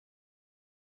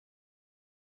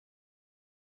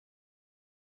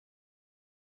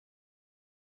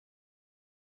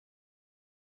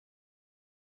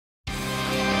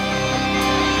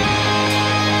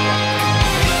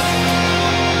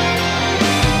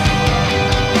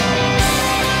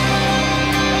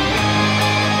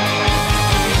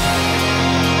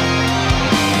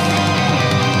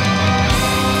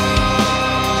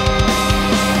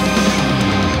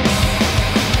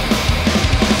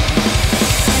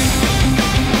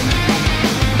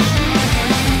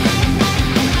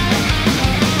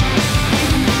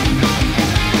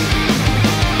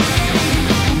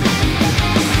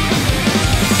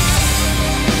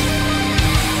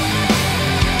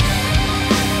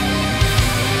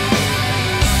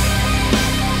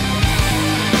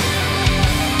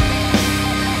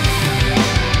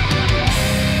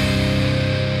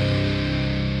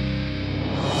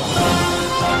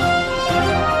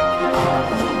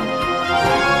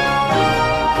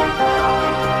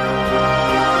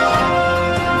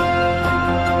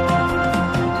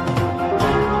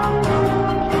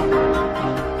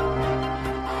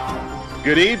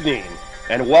Good evening,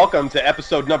 and welcome to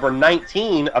episode number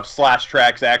 19 of Slash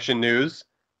Trax Action News.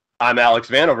 I'm Alex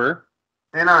Vanover.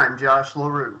 And I'm Josh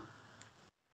LaRue.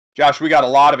 Josh, we got a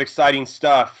lot of exciting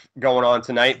stuff going on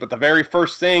tonight, but the very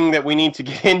first thing that we need to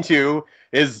get into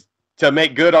is to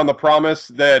make good on the promise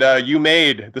that you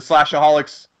made, the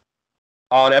Slashaholics,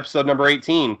 on episode number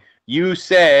 18. You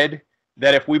said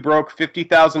that if we broke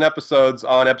 50,000 episodes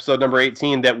on episode number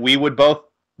 18, that we would both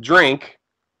drink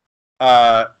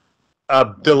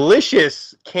a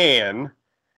delicious can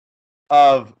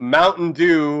of Mountain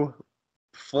Dew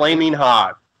Flaming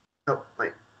Hot. Oh,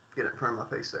 wait. Get it in front of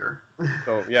my face there.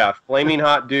 So, yeah, Flaming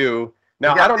Hot Dew.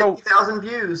 Now, I don't know. 50,000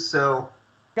 views, so.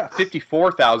 Got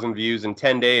 54,000 views in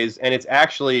 10 days, and it's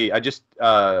actually, I just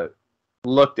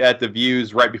looked at the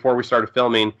views right before we started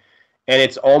filming, and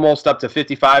it's almost up to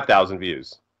 55,000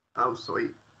 views. Oh,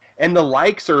 sweet. And the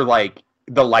likes are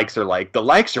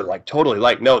totally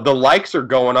like, no, the likes are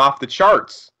going off the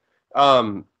charts.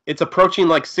 It's approaching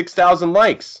like 6,000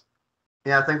 likes.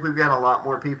 Yeah, I think we've got a lot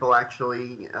more people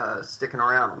actually sticking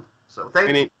around. So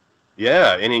thank you.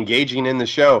 Yeah, and engaging in the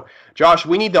show. Josh,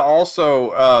 we need to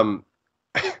also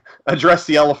address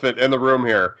the elephant in the room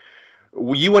here.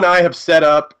 You and I have set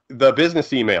up the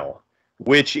business email,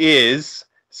 which is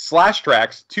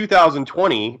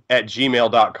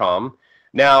slashtrax2020@gmail.com.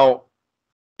 Now,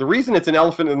 the reason it's an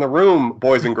elephant in the room,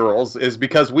 boys and girls, is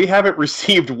because we haven't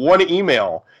received one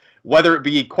email, whether it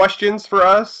be questions for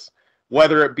us,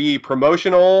 whether it be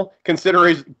promotional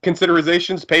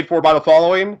considerations paid for by the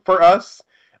following for us.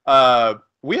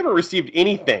 We haven't received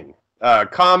anything.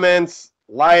 Comments,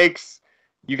 likes,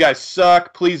 you guys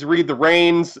suck, please read the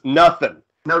reins, nothing.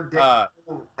 No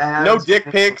dick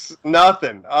pics,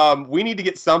 nothing. We need to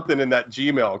get something in that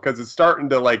Gmail because it's starting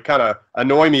to like kind of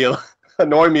annoy me a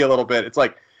little bit. It's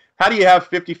like, how do you have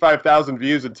 55,000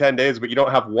 views in 10 days, but you don't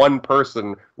have one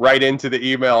person write into the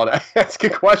email and ask a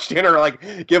question or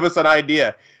like give us an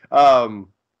idea? Come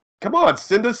on,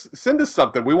 send us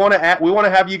something. We want to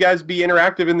have you guys be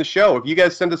interactive in the show. If you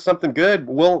guys send us something good,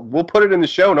 we'll put it in the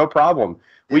show, no problem.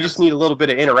 We just need a little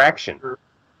bit of interaction.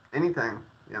 Anything,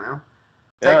 you know.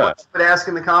 Take what you ask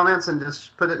in the comments and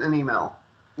just put it in an email.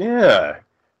 Yeah.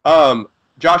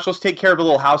 Josh, let's take care of a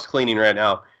little house cleaning right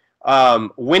now.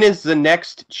 When is the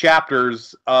next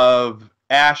chapters of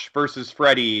Ash versus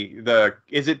Freddy?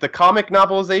 Is it the comic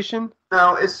novelization?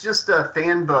 No, it's just a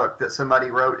fan book that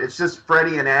somebody wrote. It's just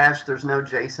Freddy and Ash. There's no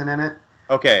Jason in it.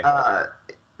 Okay.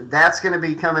 That's going to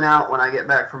be coming out when I get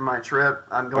back from my trip.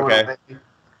 I'm going away.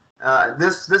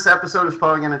 This episode is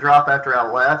probably going to drop after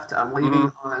I left. I'm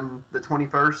leaving on the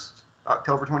 21st,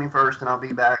 October 21st, and I'll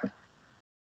be back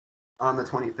on the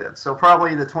 25th. So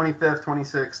probably the 25th,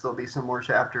 26th, there'll be some more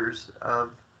chapters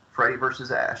of Freddy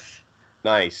versus Ash.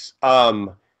 Nice.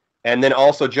 And then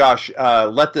also, Josh,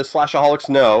 let the Slashaholics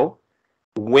know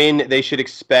when they should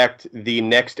expect the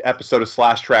next episode of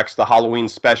Slash Trax, the Halloween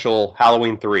special,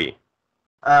 Halloween 3.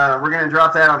 We're going to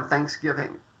drop that on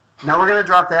Thanksgiving. No, we're going to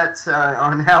drop that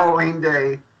on Halloween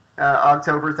Day,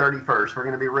 October 31st. We're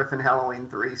going to be riffing Halloween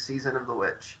 3, Season of the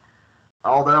Witch.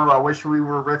 Although I wish we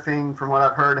were riffing, from what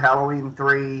I've heard, Halloween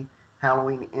 3,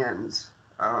 Halloween Ends.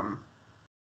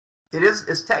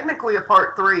 It's technically a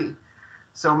part 3,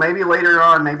 so maybe later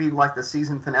on, maybe like the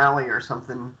season finale or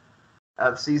something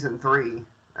of season 3,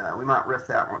 we might riff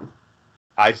that one.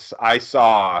 I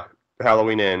saw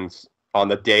Halloween Ends on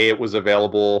the day it was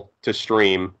available to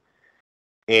stream,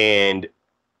 and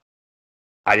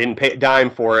I didn't pay a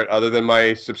dime for it other than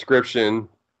my subscription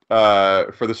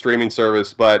for the streaming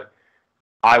service, but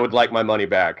I would like my money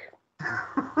back.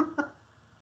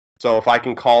 So if I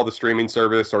can call the streaming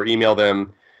service or email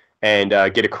them and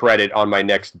get a credit on my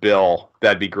next bill,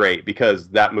 that'd be great, because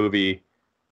that movie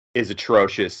is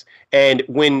atrocious. And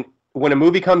when a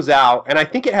movie comes out, and I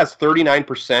think it has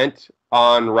 39%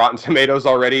 on Rotten Tomatoes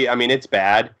already, I mean, it's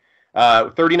bad.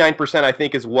 39% I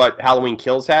think is what Halloween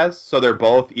Kills has, so they're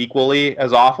both equally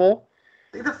as awful.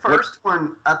 The first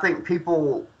one, I think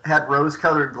people had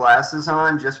rose-colored glasses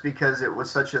on just because it was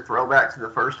such a throwback to the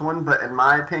first one. But in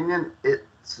my opinion,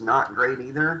 it's not great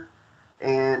either.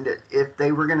 And if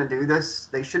they were going to do this,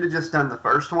 they should have just done the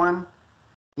first one.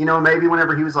 You know, maybe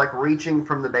whenever he was like reaching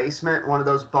from the basement, one of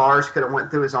those bars could have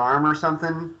went through his arm or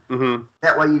something. Mm-hmm.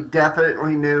 That way you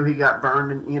definitely knew he got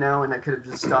burned, and, you know, and it could have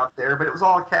just stopped there. But it was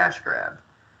all a cash grab.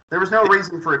 There was no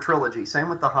reason for a trilogy. Same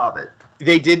with The Hobbit.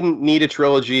 They didn't need a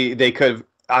trilogy. They could have.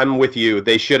 I'm with you.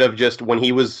 They should have just, when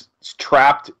he was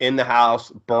trapped in the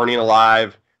house, burning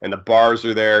alive, and the bars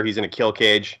are there, he's in a kill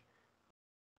cage.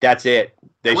 That's it.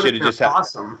 They should have just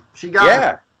awesome. She got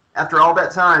him. After all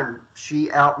that time,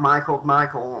 she out-Michael'd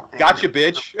Michael. Gotcha,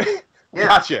 bitch. Yeah.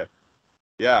 Gotcha.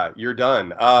 Yeah, you're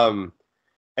done.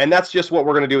 And that's just what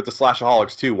we're going to do with the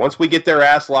Slashaholics, too. Once we get their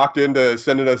ass locked into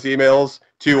sending us emails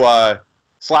to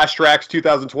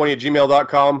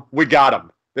slashtrax2020@gmail.com, we got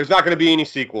them. There's not going to be any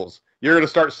sequels. You're going to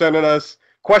start sending us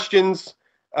questions.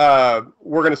 We're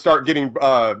going to start getting,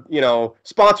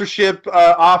 sponsorship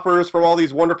offers from all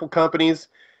these wonderful companies.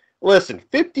 Listen,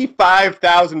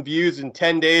 55,000 views in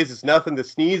 10 days is nothing to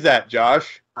sneeze at,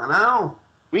 Josh. I know.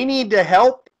 We need to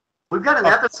help. We've got an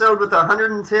episode with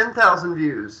 110,000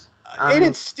 views. And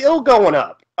it's still going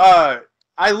up.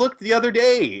 I looked the other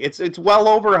day. It's well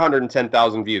over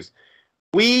 110,000 views.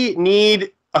 We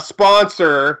need a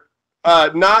sponsor,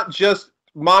 not just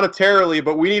monetarily,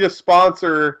 but we need a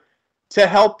sponsor to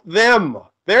help them.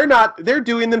 They're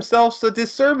doing themselves a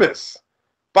disservice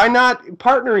by not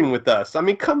partnering with us. I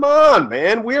mean, come on,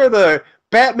 man. We are the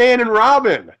Batman and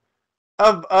Robin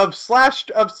of the Slash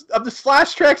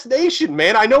Trax Nation,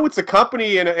 man. I know it's a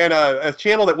company and a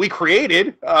channel that we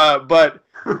created, but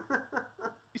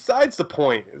besides the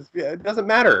point, it doesn't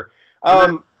matter.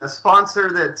 A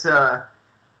sponsor that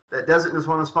doesn't just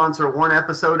want to sponsor one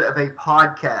episode of a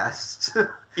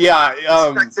podcast. Yeah,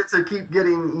 expects it to keep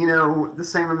getting the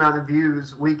same amount of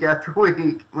views week after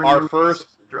week. When our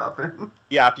first dropping.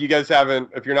 Yeah,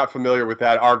 if you're not familiar with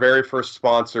that, our very first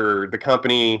sponsor, the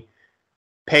company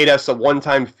paid us a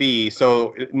one-time fee.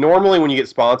 So normally when you get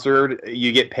sponsored,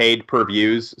 you get paid per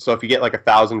views. So if you get like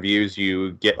 1,000 views,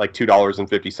 you get like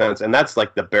 $2.50, and that's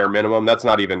like the bare minimum. That's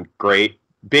not even great.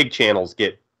 Big channels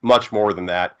get much more than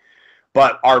that.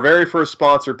 But our very first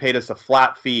sponsor paid us a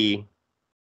flat fee.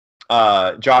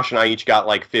 Josh and I each got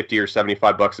like 50 or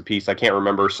 75 bucks a piece. I can't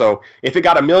remember. So if it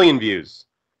got 1 million views,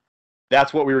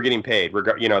 that's what we were getting paid.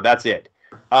 That's it.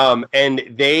 And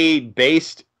they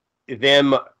based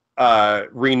them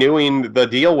renewing the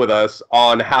deal with us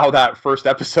on how that first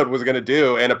episode was going to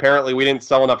do, and apparently we didn't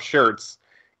sell enough shirts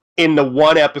in the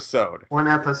one episode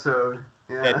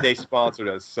that they sponsored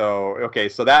us. So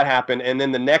that happened, and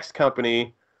then the next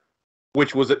company,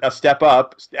 which was a step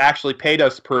up, actually paid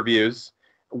us per views.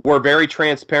 We're very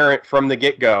transparent from the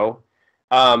get-go,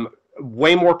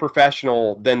 way more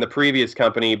professional than the previous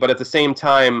company, but at the same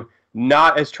time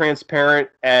not as transparent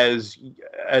as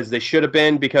they should have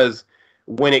been, because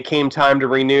when it came time to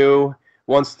renew,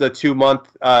 once the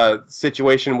 2-month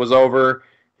situation was over,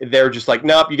 they're just like,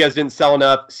 nope, you guys didn't sell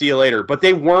enough, see you later. But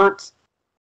they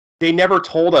never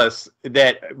told us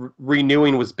that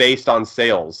renewing was based on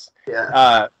sales.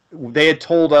 Yeah. They had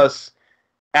told us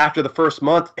after the first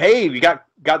month, hey, we got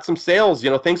some sales,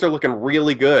 things are looking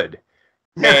really good.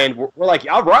 Yeah. And we're like,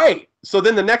 all right. So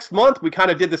then the next month, we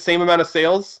kind of did the same amount of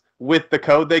sales with the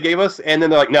code they gave us, and then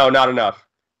they're like, no, not enough.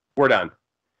 We're done.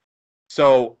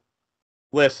 So,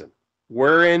 listen,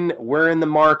 we're in the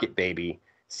market, baby.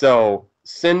 So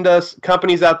send us,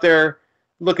 companies out there,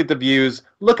 look at the views,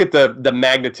 look at the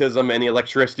magnetism and the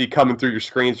electricity coming through your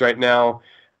screens right now.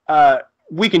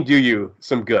 We can do you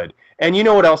some good. And you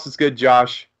know what else is good,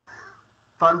 Josh?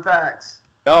 Fun facts.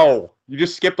 No, you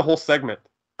just skipped the whole segment.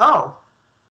 Oh.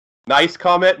 Nice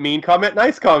comment, mean comment,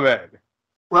 nice comment.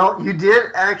 Well, you did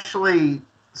actually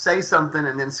say something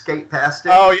and then skate past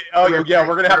it. Oh yeah,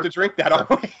 we're going to have to drink that, aren't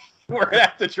we? We're going to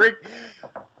have to drink.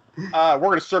 We're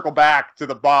going to circle back to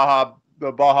the Baja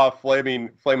Flaming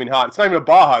Hot. It's not even a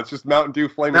Baja, it's just Mountain Dew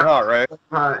Flaming Hot, right?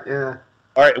 Yeah.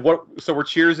 All right, so we're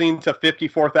cheersing to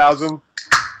 54,000?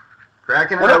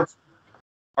 Cracking it open.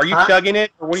 Are you chugging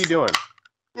it, or what are you doing?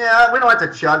 Yeah, we don't have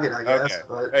to chug it, I guess. Okay.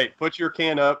 But... Hey, put your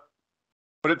can up.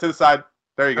 Put it to the side.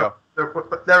 There you go. There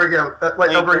we go.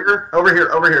 Wait, over here.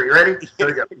 You ready? There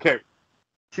we go. Okay.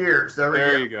 Cheers.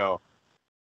 There you go.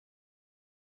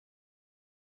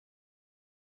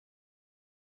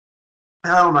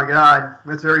 Oh my God,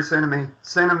 that's very cinnamony.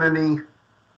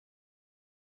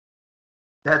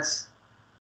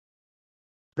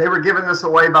 They were giving this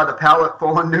away by the pallet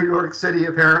full in New York City,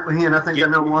 apparently, and I think I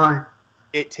know why.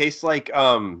 It tastes like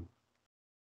my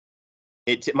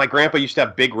grandpa used to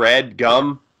have Big Red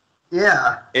gum.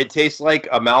 Yeah. It tastes like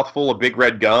a mouthful of Big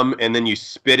Red gum, and then you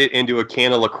spit it into a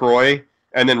can of LaCroix,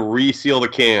 and then reseal the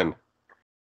can.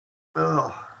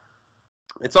 Ugh.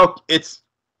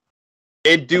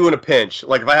 It'd do in a pinch.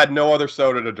 Like if I had no other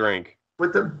soda to drink.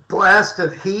 With the blast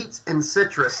of heat and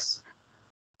citrus.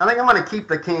 I think I'm going to keep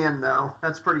the can, though.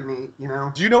 That's pretty neat,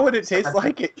 Do you know what it tastes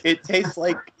like? It tastes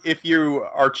like if you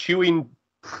are chewing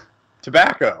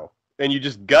tobacco, and you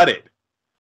just gut it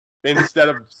instead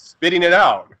of spitting it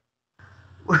out.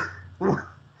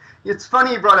 It's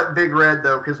funny you brought up Big Red,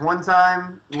 though, because one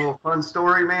time, a little fun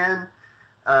story, man.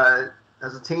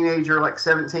 As a teenager, like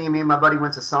 17, me and my buddy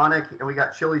went to Sonic, and we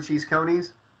got chili cheese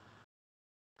conies.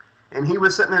 And he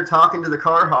was sitting there talking to the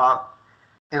car hop,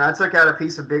 and I took out a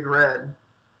piece of Big Red,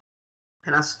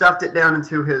 and I stuffed it down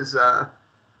into his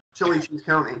chili cheese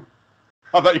coney.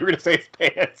 I thought you were going to say his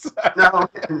pants. No,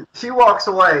 and she walks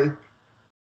away.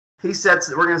 We're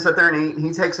going to sit there and eat, and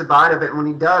he takes a bite of it, and when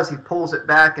he does, he pulls it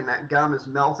back, and that gum is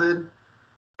melted,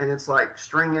 and it's like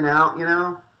stringing out, you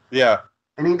know? Yeah.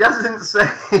 And he doesn't say,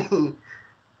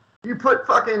 you put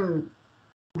fucking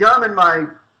gum in my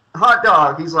hot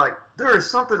dog. He's like, there is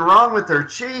something wrong with their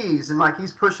cheese. And like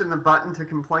he's pushing the button to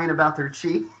complain about their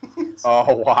cheese.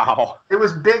 Oh, wow. It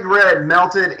was Big Red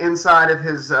melted inside of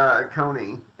his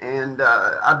coney. And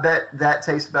I bet that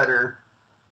tastes better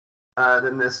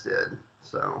than this did.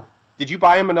 So. Did you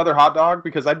buy him another hot dog?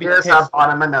 Because I'd be pissed. Yes, I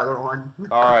bought him another one.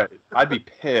 All right. I'd be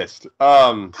pissed.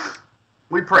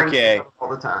 We prank him all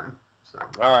the time. So.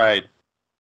 All right.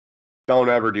 Don't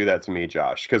ever do that to me,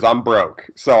 Josh, because I'm broke.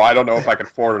 So I don't know if I can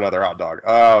afford another hot dog.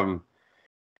 All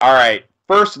right.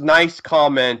 First nice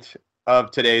comment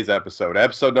of today's episode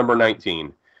number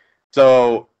 19.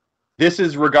 So this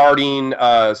is regarding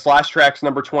Slash Trax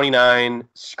number 29,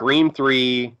 Scream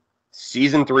 3,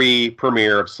 Season 3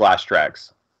 premiere of Slash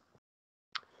Trax.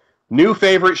 New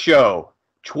favorite show,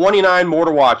 29 more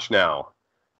to watch now.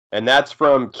 And that's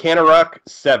from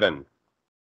Canaruk7.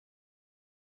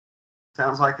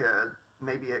 Sounds like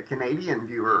maybe a Canadian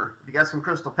viewer. If you got some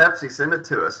Crystal Pepsi, send it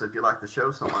to us if you like the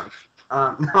show so much.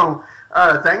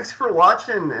 Thanks for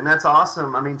watching, and that's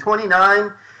awesome. I mean,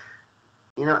 29,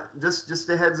 you know, just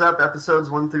a heads up, episodes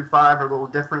 1 through 5 are a little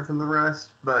different than the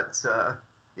rest. But,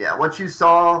 yeah, what you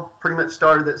saw pretty much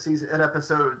started at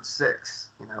episode 6,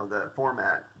 you know, the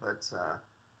format. But,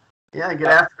 yeah, get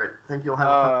after it. I think you'll have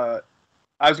fun.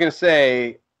 I was going to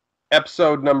say,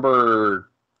 episode number...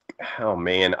 Oh,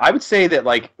 man. I would say that,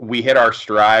 like, we hit our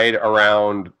stride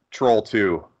around Troll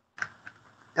 2.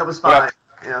 That was 5.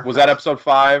 Yeah. Was that episode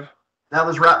 5? That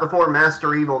was right before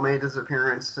Master Evil made his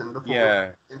appearance and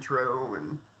before intro.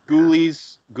 And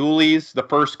Ghoulies, the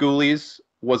first Ghoulies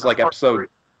was like episode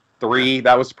 3.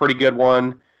 That was a pretty good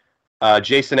one.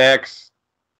 Jason X,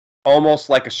 almost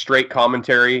like a straight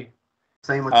commentary.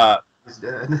 Same with Freddy's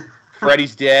Dead.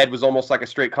 Freddy's Dead was almost like a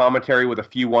straight commentary with a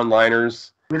few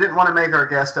one-liners. We didn't want to make our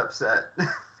guest upset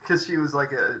because she was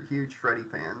like a huge Freddy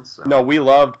fan. So. No, we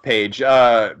loved Paige.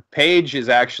 Paige is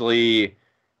actually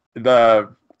the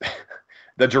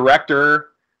director,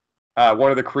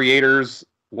 one of the creators,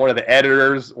 one of the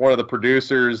editors, one of the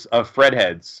producers of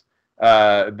Fredheads,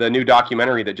 the new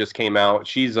documentary that just came out.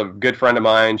 She's a good friend of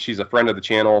mine. She's a friend of the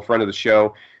channel, friend of the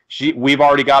show. We've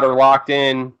already got her locked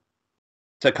in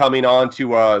to coming on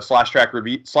to Slash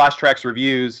Trax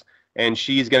Reviews. And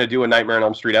she's going to do a Nightmare on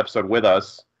Elm Street episode with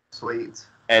us. Sweet.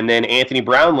 And then Anthony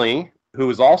Brownlee, who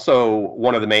is also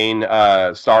one of the main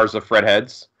stars of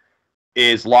Fredheads,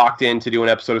 is locked in to do an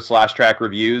episode of Slash Trax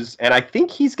Reviews. And I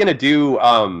think he's going to do...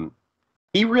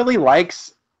 he really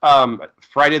likes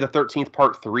Friday the 13th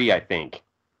Part 3, I think.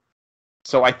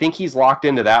 So I think he's locked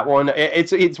into that one.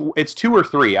 It's 2 or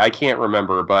 3. I can't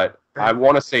remember, but I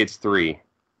want to say it's 3.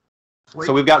 Sweet.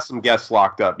 So we've got some guests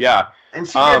locked up. Yeah. And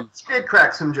she did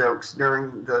crack some jokes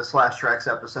during the Slash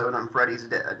Trax episode on Freddy's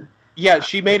Dead. Yeah,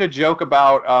 she made a joke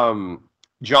about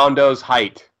John Doe's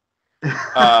height.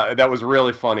 That was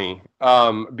really funny.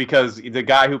 Because the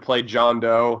guy who played John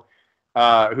Doe,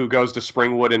 who goes to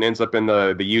Springwood and ends up in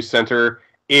the youth center,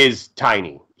 is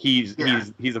tiny. He's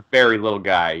a very little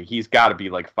guy. He's got to be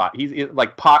like 5. He's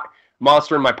like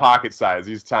monster in my pocket size.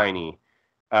 He's tiny.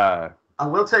 I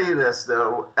will tell you this,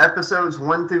 though. Episodes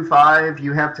 1 through 5,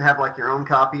 you have to have like your own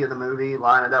copy of the movie,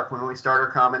 line it up when we start our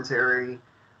commentary.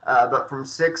 But from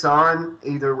 6 on,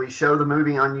 either we show the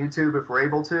movie on YouTube if we're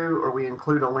able to, or we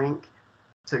include a link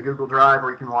to Google Drive where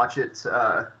you can watch it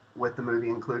with the movie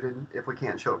included if we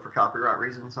can't show it for copyright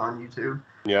reasons on YouTube.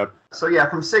 Yep. So yeah,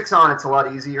 from 6 on, it's a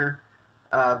lot easier.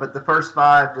 But the first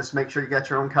 5, just make sure you got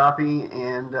your own copy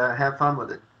and have fun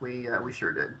with it. We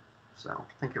sure did. So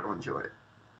I think you'll enjoy it.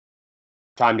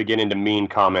 Time to get into mean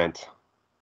comment.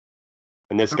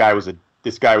 And this guy was a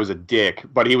dick,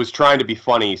 but he was trying to be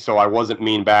funny, so I wasn't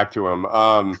mean back to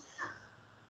him.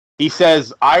 He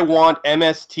says, I want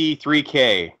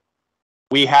MST3K.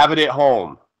 We have it at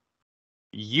home.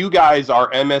 You guys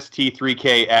are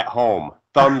MST3K at home.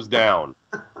 Thumbs down.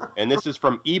 And this is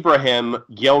from Ibrahim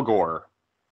Gilgore.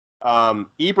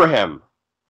 Ibrahim,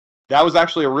 that was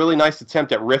actually a really nice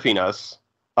attempt at riffing us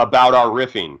about our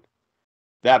riffing.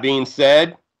 That being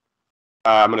said,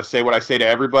 I'm going to say what I say to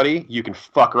everybody. You can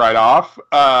fuck right off.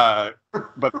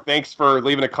 But thanks for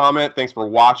leaving a comment. Thanks for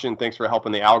watching. Thanks for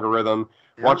helping the algorithm.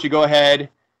 Yeah. Why don't you go ahead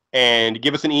and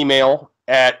give us an email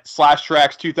at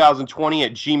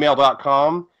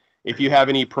slashtrax2020@gmail.com if you have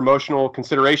any promotional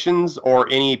considerations or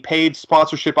any paid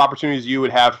sponsorship opportunities you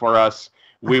would have for us,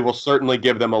 we will certainly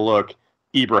give them a look.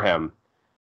 Ibrahim.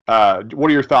 What are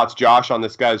your thoughts, Josh, on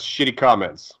this guy's shitty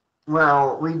comments?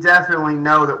 Well, we definitely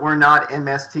know that we're not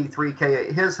MST3K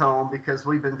at his home because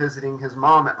we've been visiting his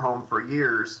mom at home for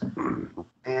years,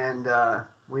 and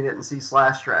we didn't see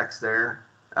Slash Trax there.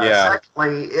 Yeah.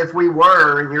 Secondly, if we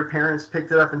were and your parents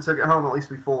picked it up and took it home, at least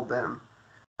we fooled them.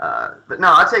 But no,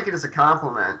 I take it as a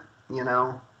compliment. You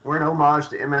know, we're an homage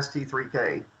to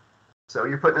MST3K, so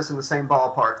you're putting us in the same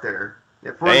ballpark there.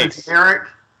 If we're generic,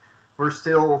 we're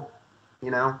still,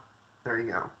 you know, there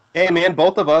you go. Hey, man,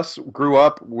 both of us grew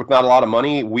up with not a lot of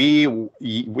money. We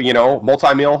you know,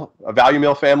 multi-meal, value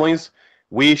meal families.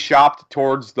 We shopped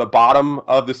towards the bottom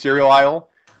of the cereal aisle.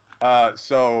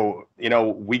 So, you know,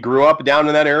 we grew up down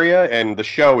in that area, and the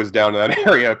show is down in that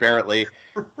area, apparently.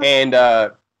 And,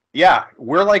 yeah,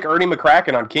 we're like Ernie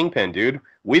McCracken on Kingpin, dude.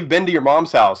 We've been to your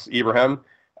mom's house, Ibrahim.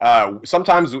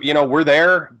 Sometimes, you know, we're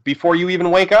there before you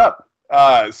even wake up.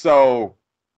 So...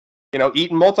 you know,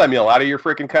 eating multi-meal out of your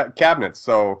freaking cabinets.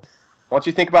 So why don't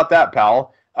you think about that,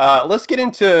 pal? Let's get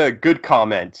into good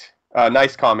comment.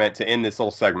 Nice comment to end this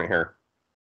little segment here.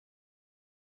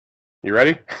 You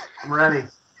ready? I'm ready.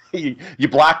 You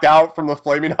blacked out from the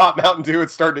Flaming Hot Mountain Dew.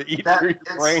 It's starting to eat through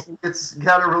your brain. It's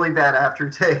got a really bad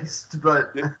aftertaste,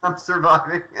 but I'm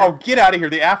surviving. Oh, get out of here.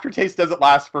 The aftertaste doesn't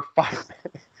last for 5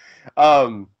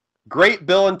 minutes. Great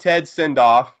Bill and Ted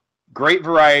send-off. Great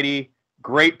variety.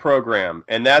 Great program,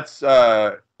 and that's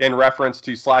in reference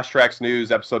to Slash Trax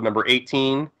News episode number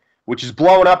 18, which is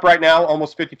blowing up right now,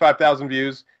 almost 55,000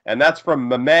 views, and that's from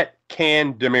Mehmet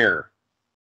Can Demir.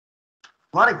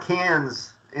 A lot of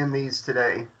cans in these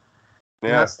today.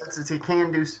 Yeah, it's a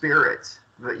can-do spirit.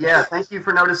 But yeah, thank you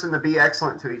for noticing the be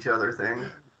excellent to each other thing.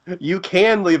 You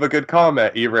can leave a good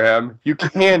comment, Ibrahim. You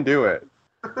can do it.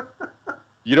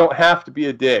 You don't have to be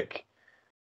a dick.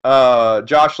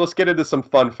 Josh, let's get into some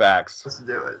fun facts. Let's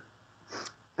do it.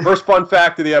 First fun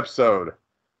fact of the episode.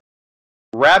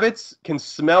 Rabbits can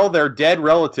smell their dead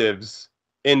relatives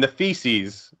in the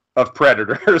feces of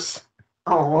predators.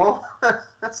 Oh, well,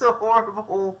 that's a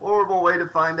horrible, horrible way to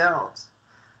find out.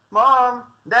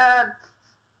 Mom, Dad.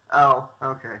 Oh,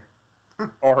 okay.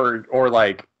 or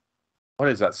like, what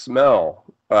is that smell?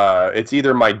 It's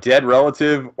either my dead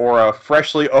relative or a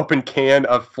freshly opened can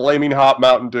of Flaming Hot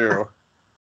Mountain Dew.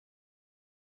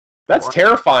 That's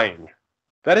terrifying.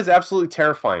 That is absolutely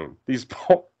terrifying. These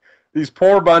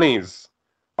poor bunnies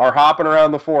are hopping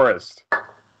around the forest,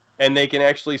 and they can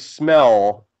actually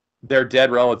smell their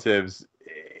dead relatives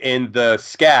in the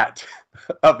scat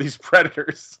of these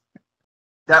predators.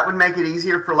 That would make it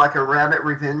easier for like a rabbit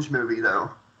revenge movie,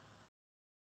 though.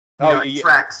 It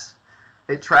tracks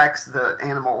the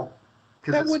animal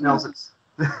because it smells it.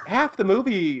 Half the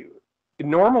movie.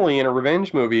 Normally in a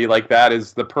revenge movie like that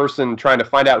is the person trying to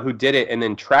find out who did it and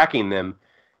then tracking them.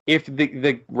 If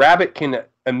the rabbit can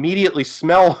immediately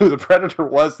smell who the predator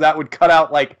was, that would cut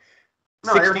out like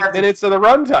 60 minutes of the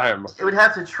runtime. It would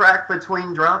have to track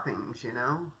between droppings, you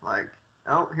know? Like,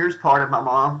 oh, here's part of my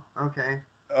mom. Okay.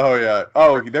 Oh, yeah.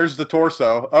 Oh, there's the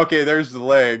torso. Okay, there's the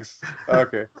legs.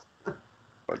 Okay.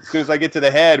 As soon as I get to the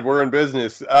head, we're in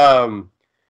business.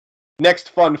 Next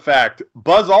fun fact.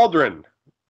 Buzz Aldrin.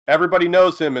 Everybody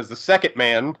knows him as the second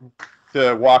man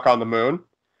to walk on the moon.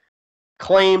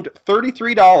 Claimed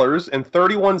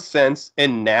 $33.31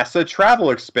 in NASA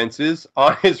travel expenses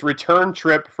on his return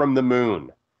trip from the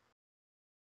moon.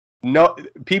 No,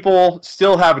 people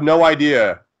still have no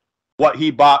idea what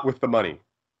he bought with the money.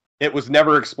 It was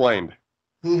never explained.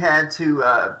 He had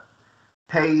to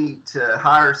pay to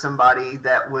hire somebody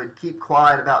that would keep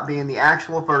quiet about being the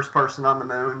actual first person on the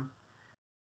moon.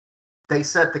 They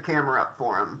set the camera up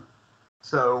for him,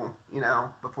 so you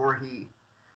know before they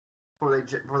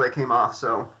came off.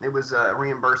 So it was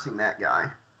reimbursing that guy.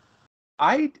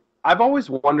 I've always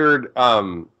wondered.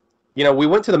 You know, we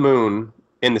went to the moon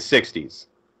in the '60s.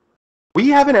 We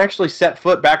haven't actually set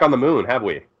foot back on the moon, have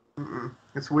we? Mm-mm.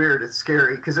 It's weird. It's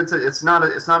scary because it's not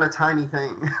a tiny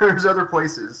thing. There's other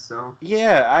places. So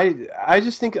yeah, I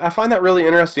just think I find that really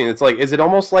interesting. It's like, is it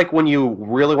almost like when you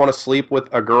really want to sleep with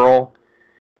a girl?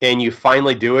 And you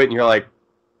finally do it, and you're like,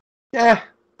 yeah.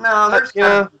 No, there's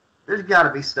got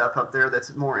to be stuff up there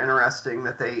that's more interesting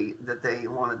that they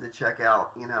wanted to check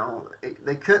out. You know,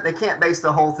 they can't base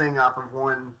the whole thing off of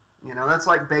one. You know, that's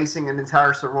like basing an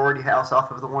entire sorority house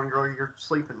off of the one girl you're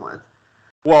sleeping with.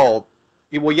 Well,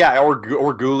 yeah, or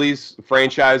Ghoulies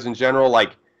franchise in general.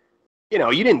 Like, you know,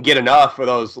 you didn't get enough of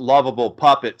those lovable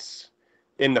puppets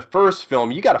in the first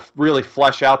film. You got to really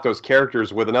flesh out those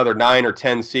characters with another 9 or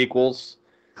 10 sequels.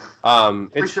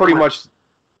 It's pretty much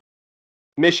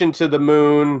Mission to the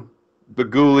Moon, the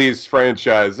Ghoulies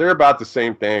franchise. They're about the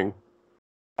same thing.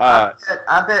 I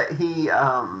bet he,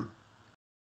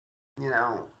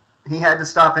 he had to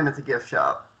stop in at the gift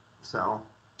shop. So.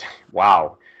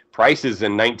 Wow, prices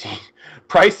in the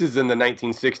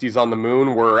 1960s on the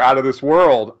moon were out of this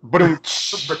world.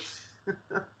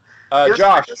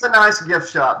 Josh, it's a nice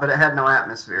gift shop, but it had no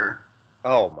atmosphere.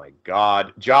 Oh my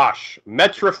God, Josh,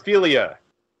 metrophilia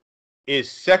is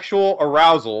sexual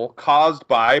arousal caused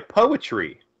by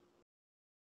poetry.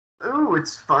 Ooh,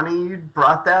 it's funny you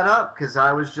brought that up because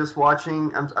I was just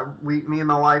watching. Me and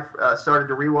my wife started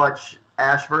to rewatch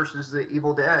Ash versus the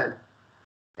Evil Dead,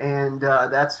 and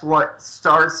that's what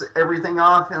starts everything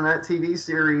off in that TV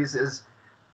series. Is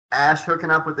Ash hooking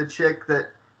up with a chick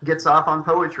that gets off on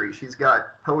poetry. She's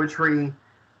got poetry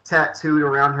tattooed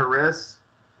around her wrists,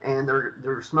 and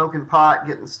they're smoking pot,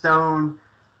 getting stoned,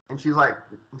 and she's like,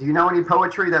 "Do you know any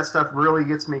poetry? That stuff really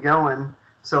gets me going."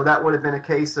 So that would have been a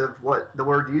case of what the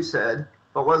word you said.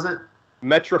 What was it?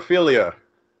 Metrophilia.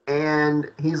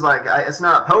 And he's like, it's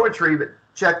not poetry, but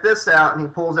check this out. And he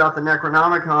pulls out the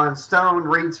Necronomicon stone,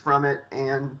 reads from it,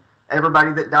 and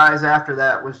everybody that dies after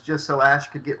that was just so Ash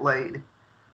could get laid.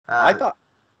 I thought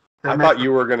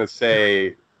you were gonna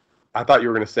say,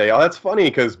 oh, that's funny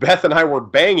because Beth and I were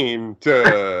banging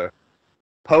to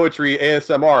poetry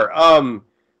ASMR.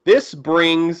 This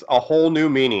brings a whole new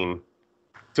meaning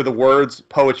to the words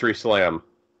poetry slam.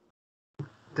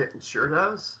 It sure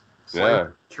does.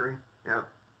 Slam poetry. Yeah.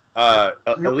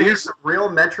 At least real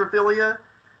metrophilia.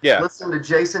 Yeah. Listen to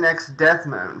Jason X Death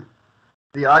Moon.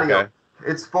 The audio. Okay.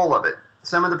 It's full of it.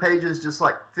 Some of the pages just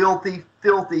like filthy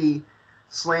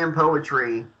slam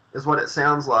poetry is what it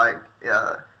sounds like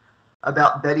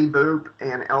about Betty Boop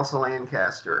and Elsa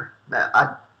Lancaster.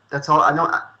 That's all I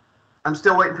know. I'm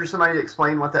still waiting for somebody to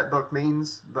explain what that book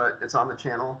means, but it's on the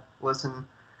channel. Listen,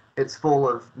 it's full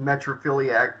of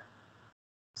metrophiliac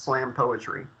slam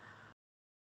poetry.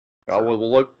 Oh,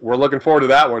 well, we're looking forward to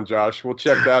that one, Josh. We'll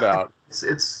check that out.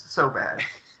 It's so bad.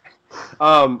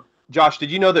 Josh,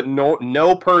 did you know that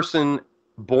no person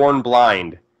born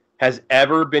blind has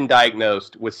ever been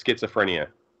diagnosed with schizophrenia?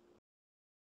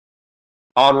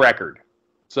 On record.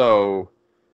 So,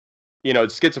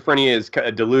 schizophrenia is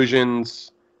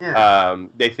delusions. Yeah.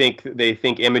 They think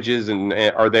images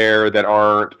are there that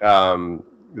aren't.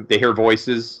 They hear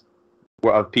voices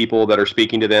of people that are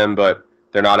speaking to them, but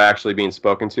they're not actually being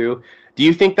spoken to. Do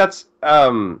you think that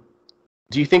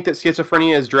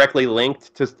schizophrenia is directly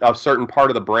linked to a certain part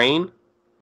of the brain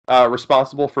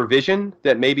responsible for vision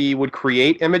that maybe would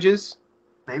create images?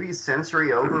 Maybe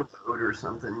sensory overload or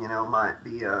something, might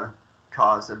be a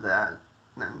cause of that.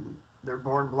 And they're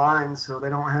born blind, so they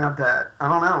don't have that. I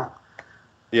don't know.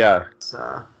 Yeah.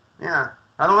 Yeah.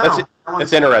 I don't know.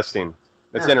 It's interesting.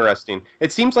 It's interesting.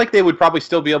 It seems like they would probably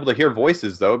still be able to hear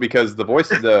voices, though, because the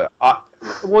voice of the...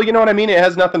 well, you know what I mean? It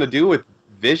has nothing to do with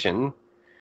vision.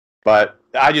 But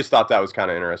I just thought that was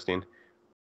kind of interesting.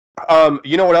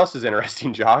 You know what else is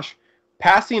interesting, Josh?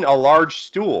 Passing a large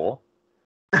stool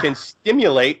can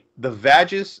stimulate the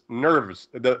vagus nerves,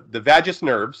 the vagus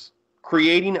nerves,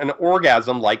 creating an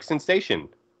orgasm-like sensation.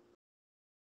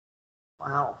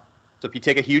 Wow. So if you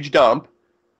take a huge dump,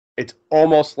 it's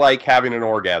almost like having an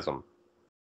orgasm.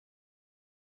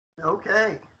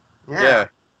 Okay. Yeah.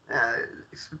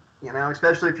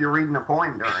 Especially if you're reading a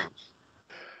poem during.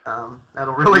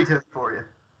 That'll really do it for you.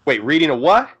 Wait, reading a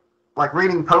what? Like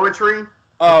reading poetry.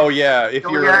 Oh yeah, if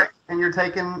you're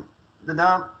taking the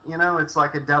dump, it's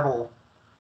like a double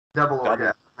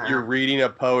orgasm. You're reading a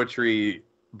poetry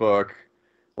book,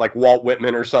 like Walt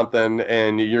Whitman or something,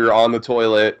 and you're on the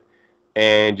toilet,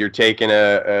 and you're taking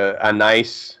a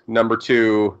nice number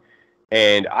 2,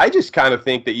 and I just kind of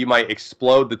think that you might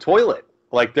explode the toilet.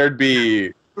 Like there'd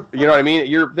be, you know what I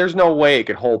mean? There's no way it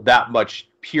could hold that much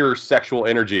pure sexual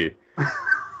energy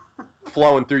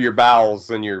flowing through your bowels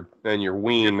and your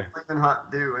ween. And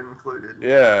hot dew included.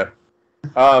 Yeah.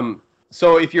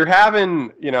 So if you're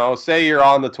having, say you're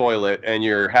on the toilet and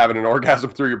you're having an orgasm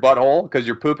through your butthole because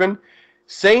you're pooping,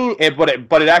 saying it,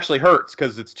 but it actually hurts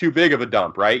because it's too big of a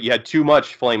dump, right? You had too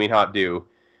much flaming hot dew.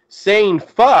 Saying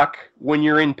fuck when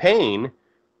you're in pain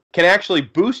can actually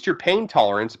boost your pain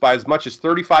tolerance by as much as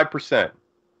 35%.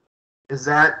 Is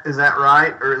that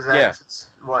right, or is that just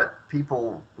what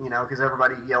people, because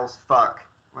everybody yells fuck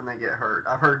when they get hurt?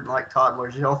 I've heard like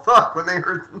toddlers yell fuck when they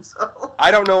hurt themselves.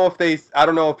 I don't know if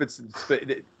it's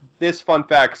this fun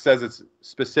fact says it's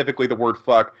specifically the word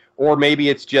fuck, or maybe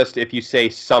it's just if you say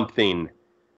something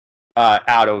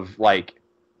out of like,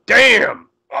 damn,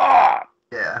 ah.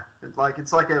 Yeah, it's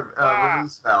like a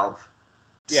release valve.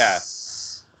 Yeah.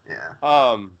 Yeah.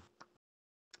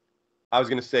 I was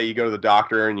gonna say you go to the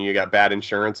doctor and you got bad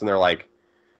insurance, and they're like,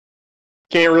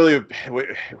 can't really,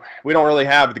 we don't really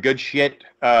have the good shit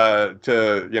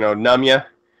to numb you.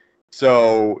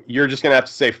 So you're just gonna have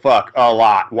to say fuck a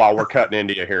lot while we're cutting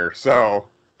into you here. So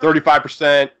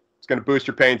 35%. It's gonna boost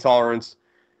your pain tolerance.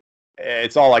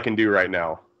 It's all I can do right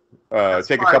now.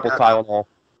 Take a couple Tylenol.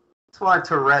 That's why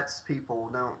Tourette's people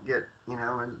don't get,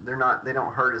 and they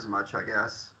don't hurt as much, I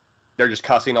guess. They're just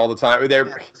cussing all the time. They're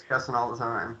just cussing all the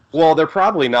time. Well, they're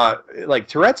probably not, like,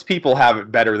 Tourette's people have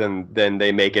it better than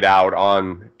they make it out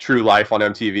on True Life on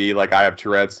MTV, like I have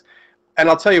Tourette's. And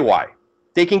I'll tell you why.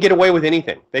 They can get away with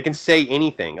anything. They can say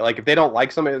anything. Like, if they don't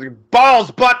like somebody, they're like,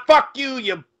 balls, butt, fuck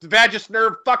you vagus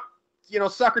nerve, fuck,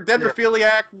 sucker,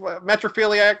 dendrophiliac,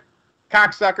 metrophiliac,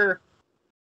 cocksucker.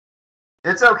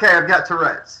 It's okay, I've got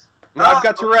Tourette's. No, I've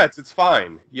got Tourette's. It's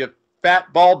fine. You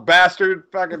fat, bald bastard,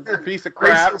 fucking piece of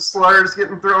crap. Racial slurs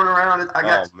getting thrown around. I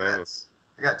got Tourette's. Man.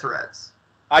 I got Tourette's.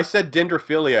 I said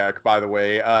dendrophiliac, by the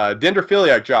way.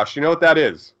 Dendrophiliac, Josh, you know what that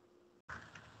is?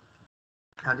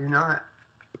 I do not.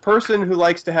 The person who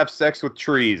likes to have sex with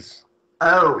trees.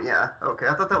 Oh, yeah. Okay,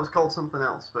 I thought that was called something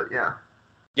else, but yeah.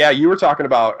 Yeah, you were talking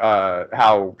about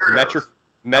how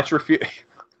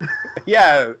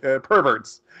yeah,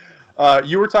 perverts.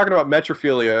 You were talking about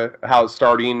metrophilia, how it's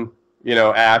starting,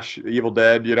 Ash, Evil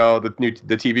Dead,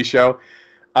 the TV show.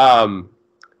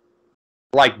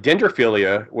 Like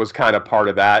dendrophilia was kind of part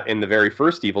of that in the very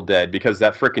first Evil Dead, because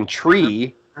that freaking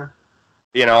tree,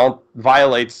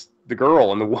 violates the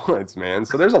girl in the woods, man.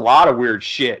 So there's a lot of weird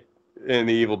shit in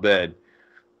the Evil Dead.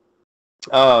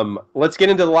 Let's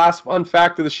get into the last fun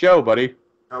fact of the show, buddy.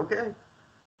 Okay.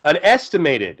 An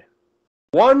estimated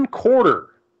 1/4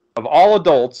 of all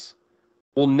adults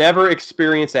will never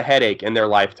experience a headache in their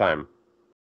lifetime.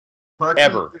 Fuck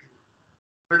ever.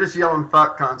 They're just yelling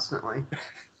fuck constantly.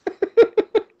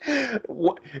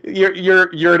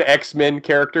 You're an X-Men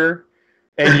character,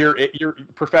 and you're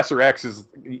Professor X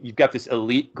you've got this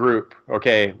elite group.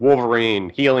 Okay, Wolverine,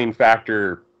 healing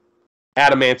factor,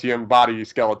 adamantium body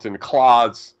skeleton,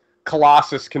 claws.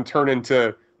 Colossus can turn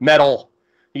into metal.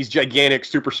 He's gigantic,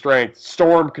 super strength.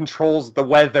 Storm controls the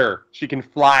weather. She can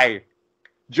fly.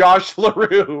 Josh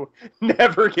LaRue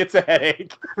never gets a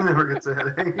headache. Never gets a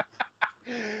headache.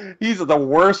 He's the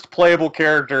worst playable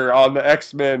character on the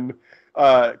X-Men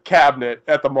cabinet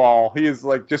at the mall. He is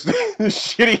like just the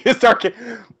shittiest arcade.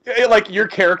 Like your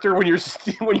character when you're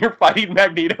fighting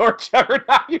Magneto or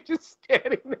Juggernaut, you're just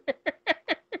standing there.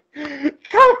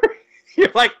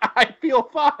 You're like, I feel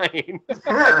fine.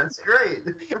 Yeah, it's great.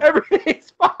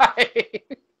 Everything's fine.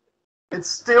 It's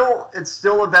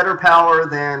still a better power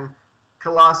than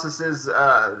Colossus's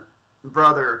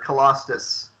brother,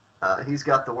 Colossus. He's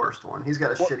got the worst one. He's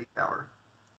got a shitty power.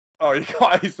 Oh,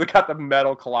 he's got the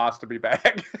metal colostomy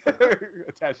bag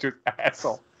attached to his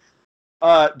asshole.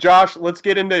 Josh, let's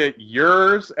get into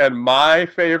yours and my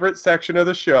favorite section of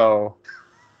the show.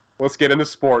 Let's get into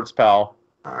sports, pal.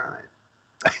 All right.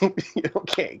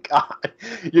 Okay, God.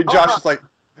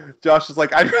 Josh is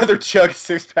like, I'd rather chug a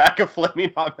 6-pack of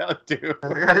Flaming Hot Mountain Dew.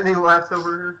 Have you got any left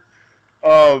over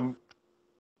here?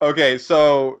 Okay,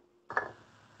 so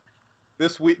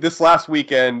this last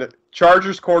weekend,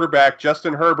 Chargers quarterback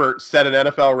Justin Herbert set an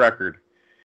NFL record.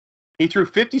 He threw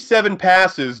 57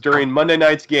 passes during Monday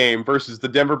night's game versus the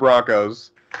Denver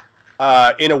Broncos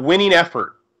in a winning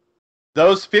effort.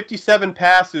 Those 57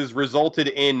 passes resulted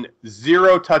in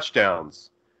 0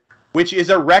 touchdowns, which is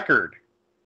a record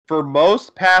for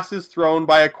most passes thrown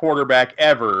by a quarterback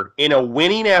ever in a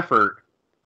winning effort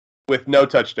with no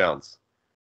touchdowns.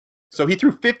 So he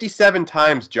threw 57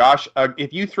 times, Josh.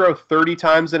 If you throw 30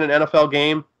 times in an NFL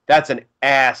game, that's an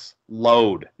ass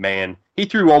load, man. He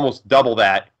threw almost double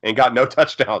that and got no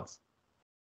touchdowns.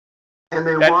 And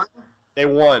they won? They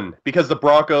won because the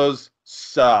Broncos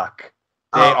suck.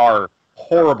 They are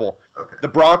horrible. Okay. The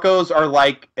Broncos are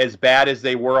like as bad as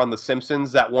they were on The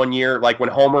Simpsons that one year, like when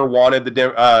Homer wanted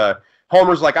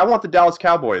Homer's like, I want the Dallas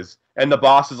Cowboys. And the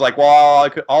boss is like, well,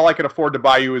 all I could afford to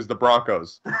buy you is the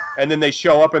Broncos. And then they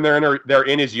show up and they're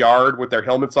in his yard with their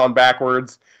helmets on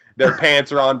backwards. Their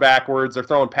pants are on backwards. They're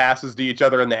throwing passes to each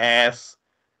other in the ass.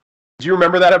 Do you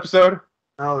remember that episode?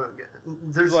 Oh,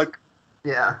 there's like,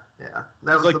 yeah. That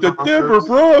was like the Denver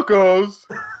Broncos.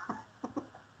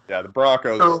 Yeah, the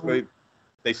Broncos.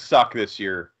 They suck this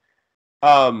year.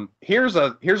 Here's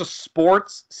a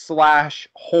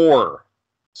sports/horror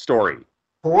story.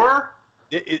 Horror?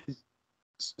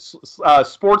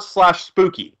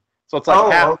 Sports/spooky. So it's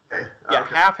like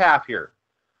half here.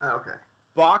 Oh, okay.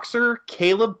 Boxer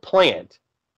Caleb Plant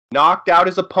knocked out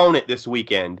his opponent this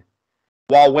weekend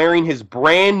while wearing his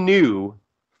brand new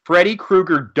Freddy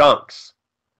Krueger dunks.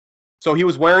 So he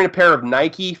was wearing a pair of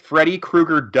Nike Freddy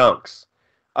Krueger Dunks.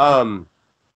 I'll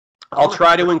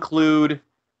try to include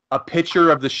a picture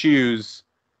of the shoes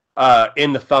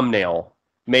in the thumbnail,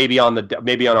 maybe on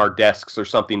our desks or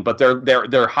something. But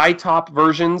they're high top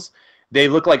versions. They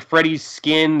look like Freddy's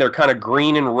skin. They're kind of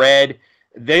green and red.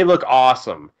 They look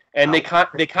awesome, and they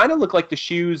kind of look like the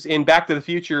shoes in Back to the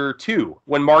Future 2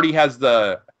 when Marty has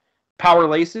the power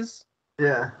laces.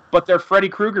 Yeah. But they're Freddy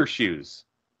Krueger shoes.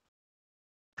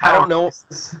 I don't know if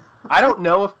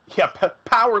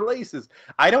power laces.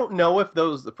 I don't know if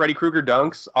the Freddy Krueger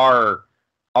Dunks are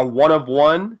a one of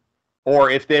one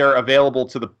or if they're available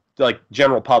to the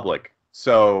general public.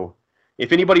 So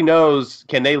if anybody knows,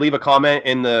 can they leave a comment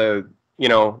in the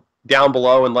down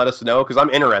below and let us know, because I'm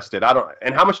interested.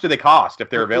 And how much do they cost if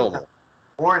they're available?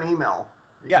 Or an email.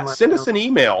 Yeah, send us an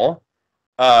email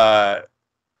at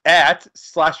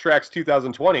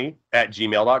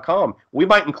slashtrax2020@gmail.com. We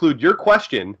might include your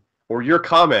question or your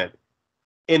comment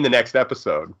in the next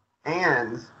episode.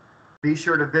 And be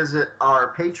sure to visit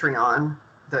our Patreon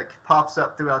that pops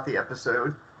up throughout the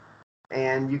episode.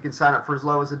 And you can sign up for as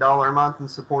low as $1 a month and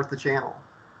support the channel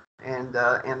and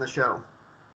the show.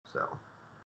 So,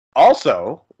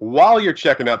 also, while you're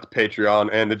checking out the Patreon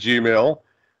and the Gmail,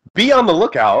 be on the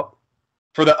lookout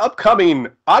for the upcoming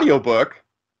audiobook,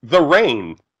 The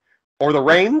Rain. Or The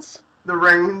Rains? The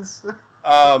Rains.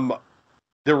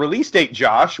 The release date,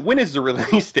 Josh. When is the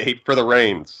release date for The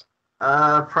Rains?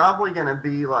 Probably gonna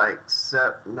be like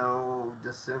December,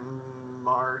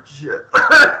 March,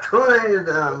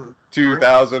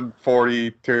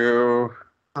 2042.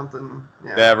 Something.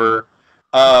 Yeah. Never.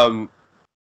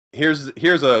 Here's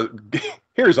a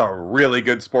really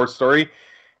good sports story.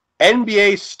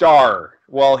 NBA star.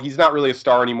 Well, he's not really a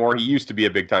star anymore. He used to be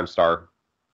a big time star.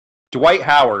 Dwight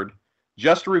Howard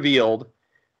just revealed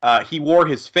he wore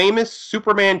his famous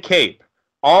Superman cape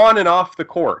on and off the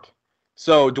court.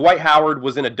 So Dwight Howard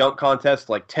was in a dunk contest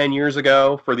like 10 years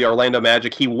ago for the Orlando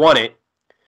Magic. He won it.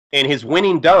 And his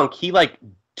winning dunk, he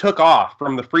took off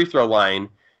from the free throw line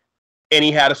and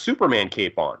he had a Superman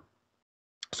cape on.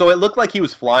 So it looked like he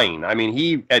was flying. I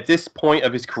mean, at this point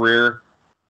of his career,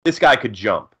 this guy could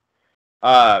jump.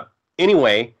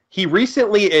 Anyway, he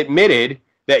recently admitted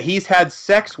that he's had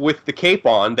sex with the cape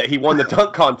on that he won the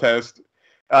dunk contest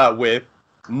with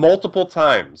multiple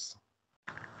times.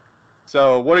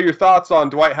 So what are your thoughts on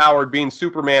Dwight Howard being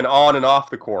Superman on and off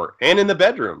the court and in the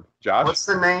bedroom, Josh? What's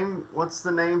the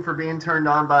name for being turned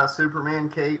on by a Superman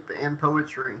cape and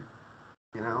poetry?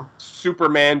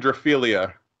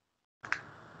 Supermandrophilia.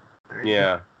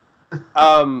 Yeah.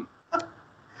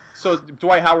 So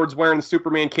Dwight Howard's wearing the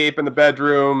Superman cape in the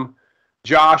bedroom.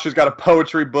 Josh has got a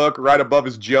poetry book right above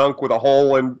his junk with a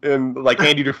hole in like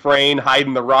Andy Dufresne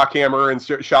hiding the rock hammer in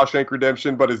Shawshank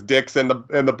Redemption, but his dick's in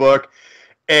the book.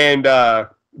 And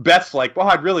Beth's like, well,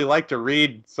 I'd really like to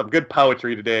read some good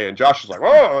poetry today. And Josh is like,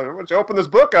 whoa, why don't you open this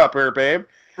book up here, babe?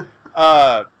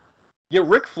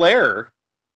 Ric Flair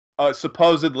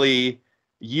supposedly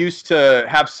used to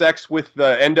have sex with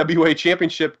the NWA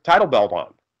Championship title belt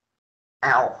on.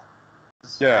 Ow.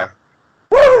 Yeah.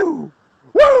 Woo!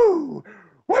 Woo!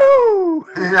 Woo!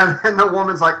 And the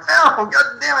woman's like, ow,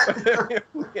 god damn it.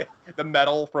 Yeah, the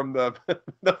metal from the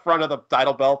front of the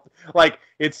title belt. Like,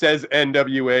 it says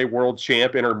NWA World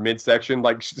Champ in her midsection,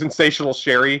 like Sensational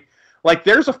Sherry. Like,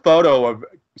 there's a photo of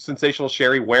Sensational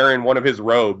Sherry wearing one of his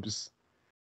robes.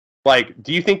 Like,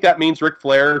 do you think that means Ric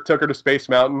Flair took her to Space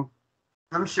Mountain?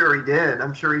 I'm sure he did.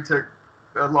 I'm sure he took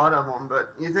a lot of them.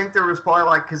 But you think there was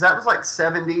probably because that was like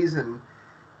 70s and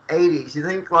 80s. You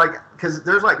think because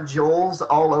there's jewels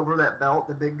all over that belt,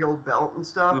 the big gold belt and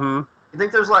stuff. Mm-hmm. You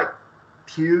think there's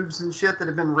pubes and shit that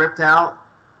have been ripped out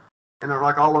and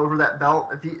are all over that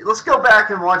belt? Let's go back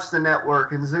and watch the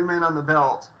network and zoom in on the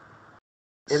belt.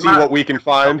 See what we can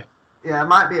find. Yeah, it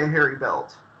might be a hairy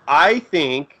belt. I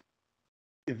think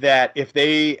that if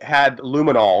they had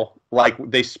luminol, like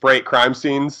they spray at crime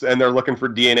scenes and they're looking for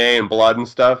DNA and blood and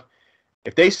stuff,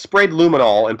 if they sprayed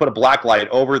luminol and put a black light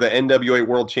over the NWA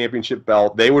World Championship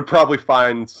belt, they would probably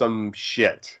find some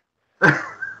shit.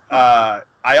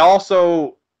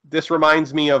 This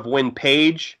reminds me of when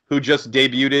Paige, who just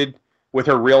debuted with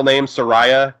her real name,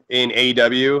 Soraya, in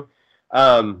AEW,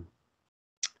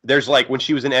 there's when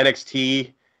she was in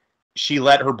NXT, she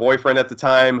let her boyfriend at the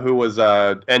time, who was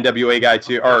a NWA guy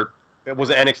too, or was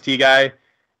an NXT guy,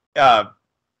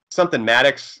 something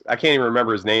Maddox. I can't even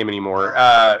remember his name anymore.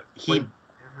 He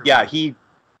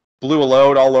blew a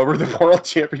load all over the World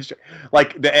Championship,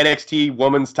 like the NXT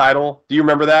Women's title. Do you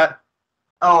remember that?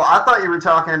 Oh, I thought you were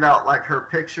talking about her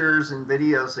pictures and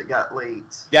videos that got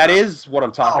leaked. That is what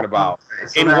I'm talking about. Okay.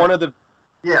 So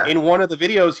Yeah. In one of the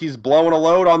videos, he's blowing a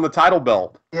load on the title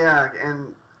belt. Yeah,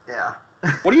 and yeah.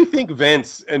 What do you think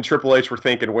Vince and Triple H were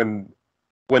thinking when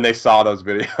they saw those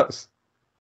videos?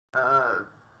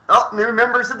 New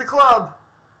members of the club.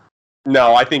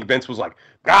 No, I think Vince was like,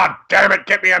 God damn it,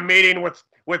 get me a meeting with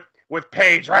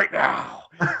Paige right now.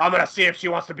 I'm going to see if she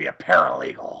wants to be a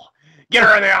paralegal. Get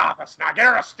her in the office now. Get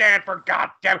her to stand for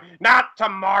goddamn, not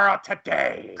tomorrow,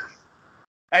 today.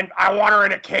 And I want her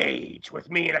in a cage with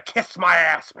me in a kiss my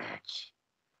ass match.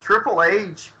 Triple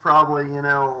H probably,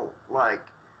 like,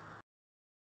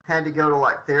 had to go to,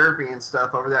 like, therapy and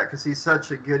stuff over that because he's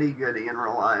such a goody-goody in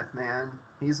real life, man.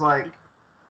 He's like,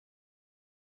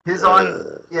 he's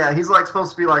like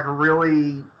supposed to be like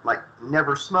really, like,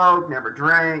 never smoked, never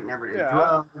drank, never did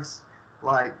drugs,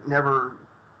 like, never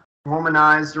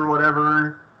womanized or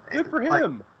whatever. Good for like,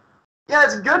 him. Yeah,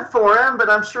 it's good for him, but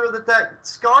I'm sure that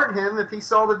scarred him if he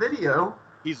saw the video.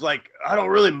 He's like, I don't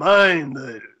really mind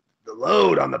the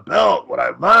load on the belt. What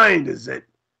I mind is that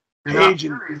Paige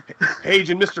and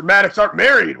Mr. Maddox aren't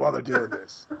married while they're doing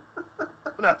this.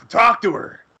 I'm gonna have to talk to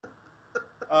her.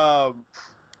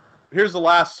 Here's the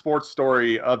last sports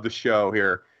story of the show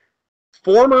here.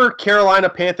 Former Carolina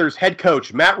Panthers head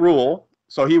coach Matt Rule,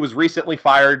 so he was recently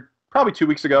fired probably 2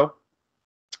 weeks ago.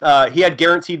 He had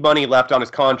guaranteed money left on his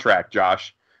contract,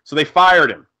 Josh. So they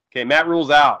fired him. Okay, Matt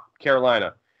Rule's out,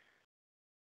 Carolina.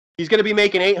 He's going to be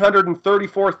making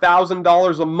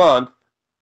 $834,000 a month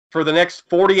for the next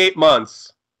 48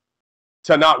 months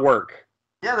to not work.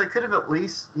 Yeah, they could have at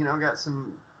least, got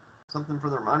something for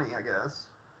their money, I guess.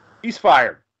 He's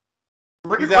fired.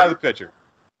 He's out of the picture.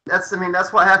 That's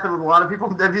what happened with a lot of people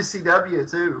in WCW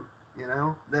too.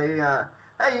 They,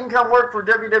 hey, you can come work for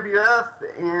WWF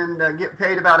and get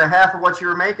paid about a half of what you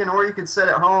were making, or you could sit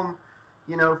at home,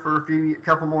 for a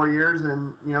couple more years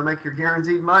and make your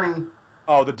guaranteed money.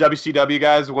 Oh, the WCW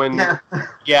guys when,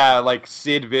 like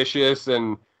Sid Vicious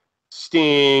and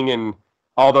Sting and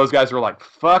all those guys were like,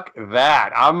 fuck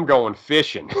that, I'm going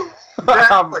fishing.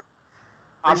 Exactly.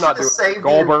 I'm not doing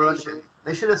Goldberg.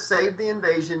 They should have saved the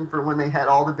invasion for when they had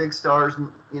all the big stars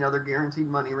and, their guaranteed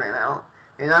money ran out.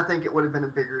 And I think it would have been a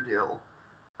bigger deal.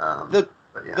 The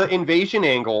invasion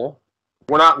angle,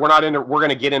 we're going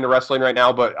to get into wrestling right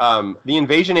now, but the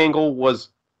invasion angle was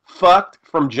fucked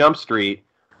from Jump Street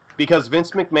because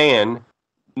Vince McMahon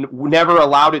never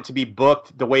allowed it to be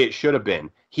booked the way it should have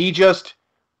been. He just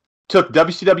took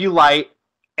WCW Light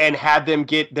and had them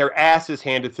get their asses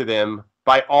handed to them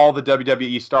by all the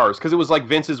WWE stars. Because it was like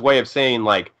Vince's way of saying,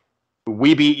 like,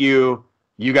 we beat you,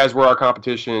 you guys were our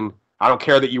competition, I don't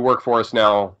care that you work for us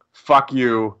now, fuck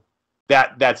you,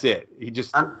 that's it. He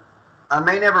just... I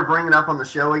may never bring it up on the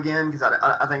show again because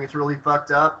I think it's really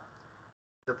fucked up.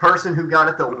 The person who got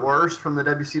it the worst from the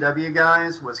WCW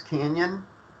guys was Canyon.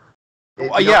 We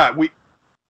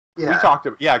talked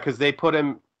about, because they put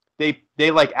him, they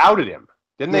like outed him,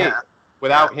 didn't they?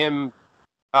 Without him,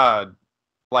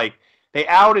 they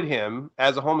outed him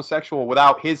as a homosexual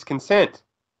without his consent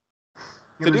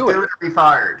to do it. He was due to be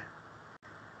fired.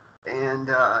 And,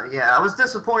 I was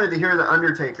disappointed to hear The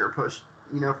Undertaker push,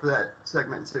 for that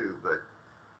segment too. But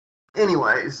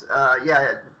anyways,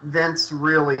 Vince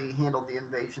really handled the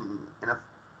invasion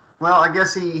I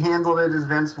guess he handled it as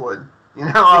Vince would,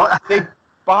 They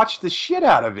botched the shit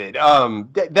out of it.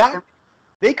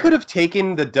 They could have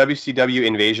taken the WCW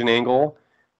invasion angle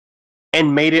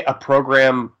and made it a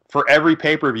program for every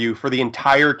pay-per-view for the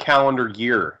entire calendar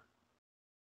year.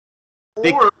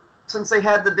 Since they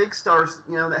had the big stars,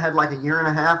 that had like a year and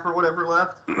a half or whatever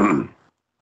left,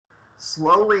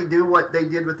 slowly do what they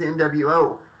did with the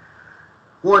NWO.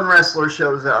 One wrestler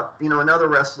shows up, another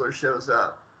wrestler shows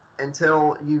up,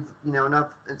 until you've,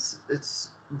 enough,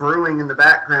 it's brewing in the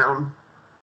background.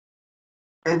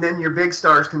 And then your big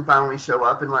stars can finally show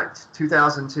up in like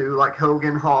 2002, like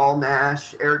Hogan, Hall,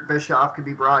 Nash, Eric Bischoff could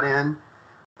be brought in.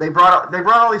 They brought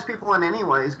all these people in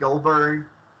anyways, Goldberg.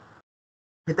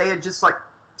 If they had just like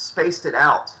spaced it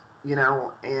out,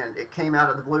 and it came out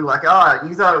of the blue like,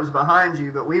 you thought it was behind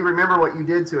you, but we remember what you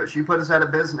did to us. You put us out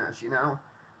of business,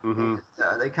 Mm-hmm.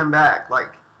 And, they come back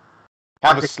like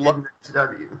have a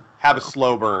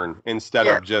slow burn instead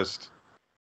of just.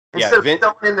 Instead of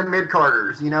throwing in the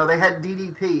mid-carders, they had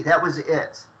DDP. That was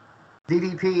it.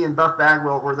 DDP and Buff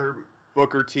Bagwell were their...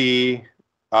 Booker T.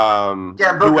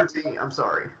 Booker T. I'm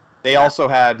sorry. They also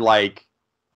had, like,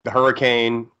 the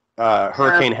Hurricane.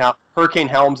 Hurricane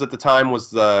Helms at the time was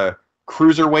the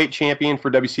Cruiserweight champion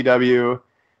for WCW.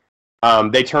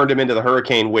 They turned him into the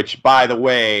Hurricane, which, by the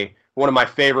way, one of my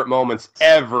favorite moments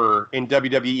ever in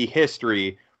WWE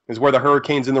history is where the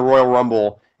Hurricane's in the Royal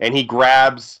Rumble, and he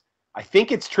grabs... I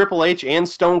think it's Triple H and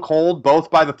Stone Cold,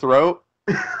 both by the throat,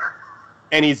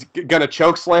 and he's gonna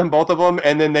choke slam both of them,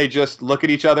 and then they just look at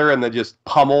each other and they just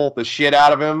pummel the shit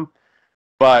out of him.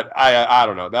 But I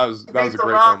don't know. That was a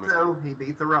great moment. Though. He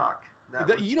beat The Rock.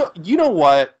 You know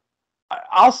what?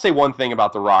 I'll say one thing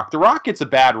about The Rock. The Rock gets a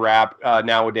bad rap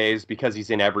nowadays because he's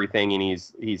in everything, and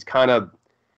he's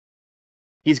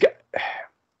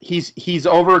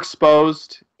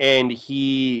overexposed, and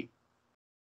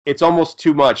it's almost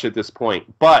too much at this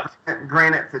point. But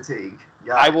granite fatigue.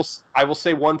 Yeah. I will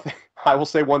say one thing. I will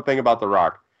say one thing about The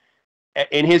Rock.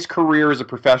 In his career as a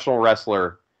professional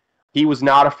wrestler, he was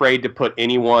not afraid to put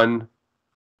anyone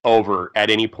over at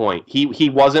any point. He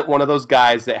wasn't one of those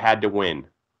guys that had to win.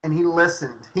 And he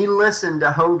listened. He listened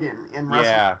to Hogan in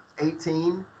WrestleMania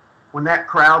 18 when that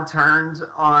crowd turned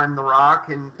on The Rock,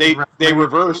 and they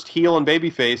reversed heel and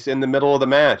babyface in the middle of the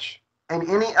match. And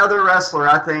any other wrestler,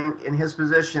 I think, in his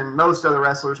position, most other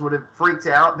wrestlers would have freaked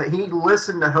out. But he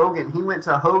listened to Hogan. He went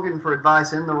to Hogan for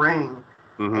advice in the ring,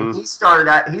 and he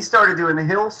started doing the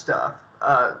heel stuff.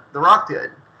 The Rock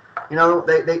did. You know,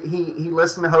 he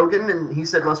listened to Hogan, and he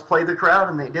said, "Let's play the crowd,"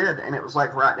 and they did, and it was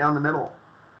like right down the middle.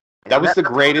 That was the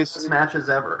greatest matches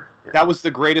ever. Yeah. That was the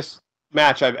greatest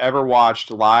match I've ever watched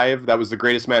live. That was the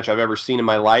greatest match I've ever seen in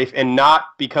my life, and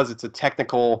not because it's a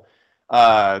technical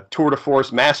tour de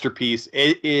force masterpiece.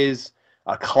 It is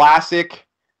a classic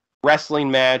wrestling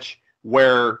match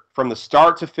where, from the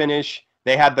start to finish,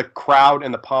 they had the crowd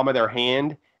in the palm of their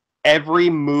hand. Every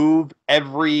move,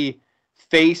 every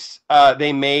face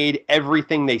they made,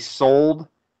 everything they sold,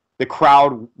 the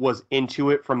crowd was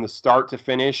into it from the start to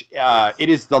finish. It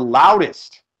is the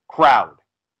loudest crowd,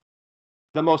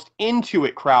 the most into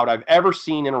it crowd I've ever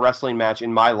seen in a wrestling match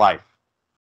in my life.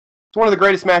 It's one of the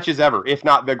greatest matches ever, if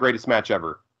not the greatest match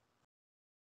ever.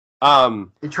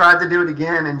 He tried to do it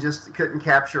again and just couldn't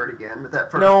capture it again. But that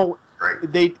first no, great.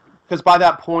 Because by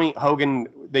that point,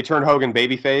 they turned Hogan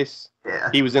babyface. Yeah.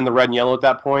 He was in the red and yellow at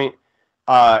that point.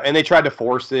 And they tried to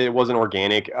force it. It wasn't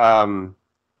organic.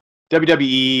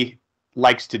 WWE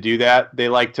likes to do that. They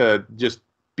like to just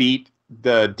beat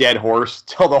the dead horse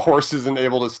till the horse isn't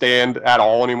able to stand at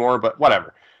all anymore, but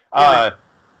whatever.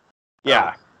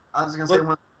 Yeah. I was going to say,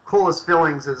 one of the coolest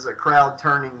feelings is a crowd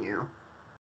turning you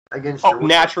against your will.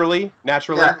 Naturally. Yeah,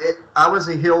 I was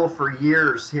a heel for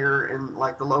years here in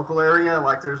like the local area.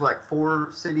 Like there's like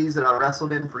 4 cities that I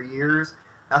wrestled in for years.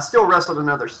 I still wrestled in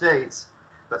other states,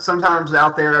 but sometimes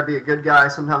out there I'd be a good guy,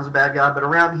 sometimes a bad guy. But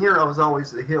around here I was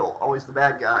always the heel, always the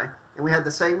bad guy. And we had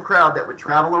the same crowd that would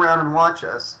travel around and watch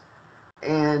us.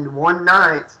 And one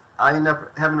night I ended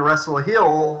up having to wrestle a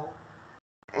heel,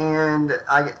 and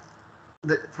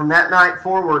from that night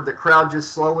forward, the crowd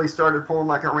just slowly started pulling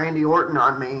like a Randy Orton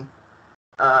on me,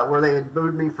 where they had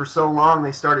booed me for so long,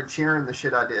 they started cheering the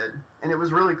shit I did, and it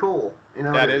was really cool. You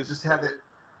know, just have it.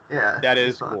 Yeah, that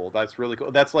is cool. That's really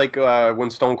cool. That's like when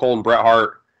Stone Cold and Bret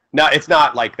Hart. No, it's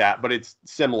not like that, but it's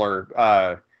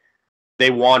similar. They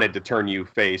wanted to turn you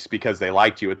face because they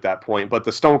liked you at that point. But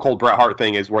the Stone Cold Bret Hart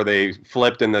thing is where they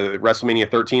flipped in the WrestleMania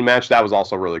 13 match. That was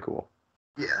also really cool.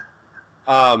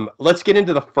 Yeah. Let's get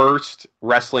into the first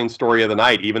wrestling story of the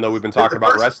night, even though we've been talking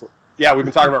about wrestling. Yeah, we've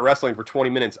been talking about wrestling for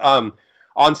 20 minutes. On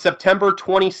September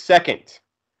 22nd,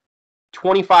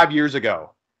 25 years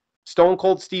ago, Stone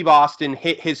Cold Steve Austin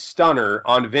hit his stunner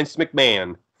on Vince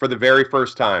McMahon for the very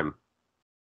first time.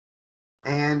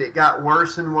 And it got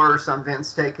worse and worse on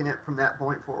Vince taking it from that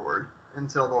point forward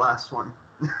until the last one.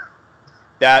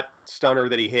 That stunner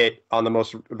that he hit on the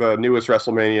newest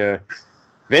WrestleMania,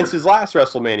 Vince's last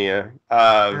WrestleMania.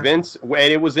 Vince, and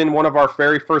it was in one of our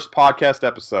very first podcast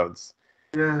episodes.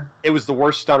 Yeah. It was the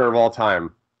worst stunner of all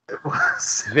time. It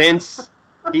was. Vince,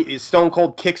 Stone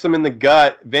Cold kicks him in the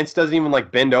gut. Vince doesn't even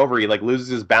bend over. He loses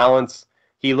his balance.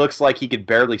 He looks like he could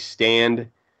barely stand.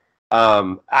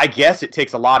 I guess it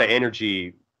takes a lot of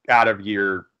energy out of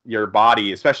your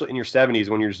body, especially in your 70s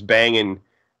when you're just banging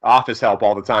office help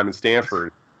all the time in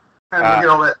Stanford. And you get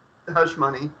all that hush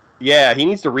money. Yeah, he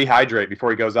needs to rehydrate before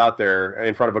he goes out there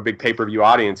in front of a big pay-per-view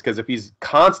audience, because if he's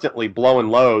constantly blowing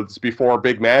loads before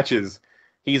big matches,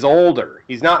 he's older.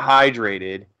 He's not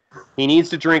hydrated. He needs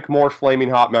to drink more Flaming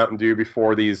Hot Mountain Dew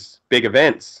before these big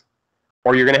events,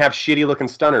 or you're going to have shitty-looking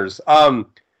stunners.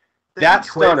 That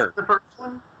stunner. The first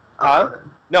one?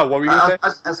 No, what were you going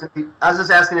to say? I was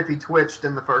just asking if he twitched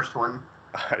in the first one.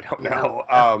 I don't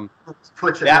know.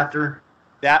 Twitching after.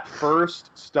 That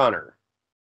first stunner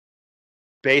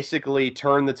basically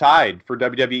turned the tide for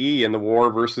WWE in the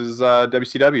war versus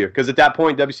WCW. Because at that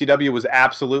point, WCW was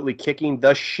absolutely kicking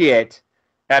the shit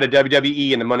out of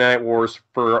WWE in the Monday Night Wars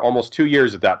for almost 2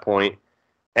 years at that point.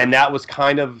 And that was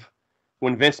kind of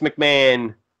when Vince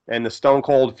McMahon and the Stone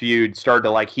Cold feud started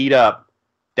to heat up.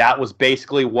 that was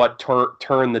basically what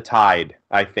turned the tide,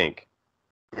 I think.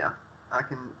 Yeah, I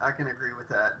can agree with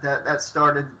that. That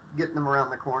started getting them around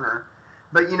the corner.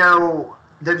 But, you know,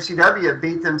 WCW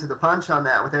beat them to the punch on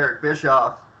that with Eric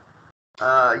Bischoff,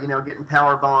 you know, getting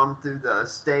power bombed through the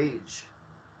stage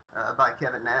by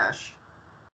Kevin Nash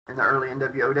in the early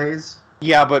NWO days.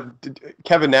 Yeah, but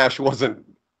Kevin Nash wasn't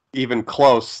even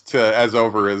close to as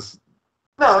over as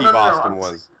Steve Austin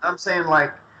was. I'm saying,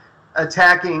 like,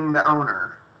 attacking the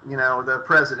owner, you know, the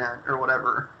president or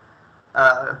whatever.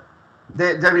 The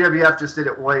WWF just did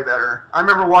it way better. I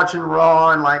remember watching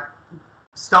Raw and, like,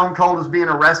 Stone Cold was being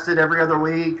arrested every other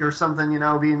week or something, you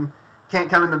know, can't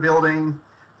come in the building,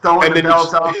 throwing the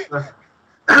belt off.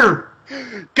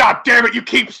 God damn it, you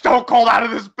keep Stone Cold out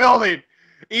of this building!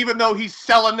 Even though he's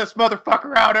selling this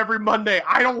motherfucker out every Monday.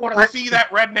 I don't want to see that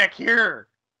redneck here.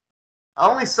 I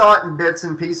only saw it in bits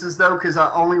and pieces, though, because I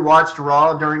only watched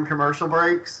Raw during commercial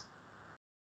breaks.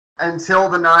 Until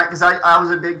the night, because I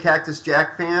was a big Cactus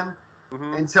Jack fan,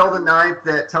 until the night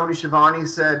that Tony Schiavone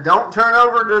said, don't turn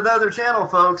over to the other channel,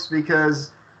 folks,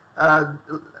 because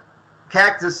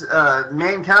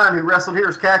Mankind, who wrestled here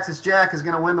as Cactus Jack, is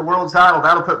going to win the world title.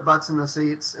 That'll put butts in the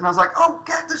seats. And I was like, oh,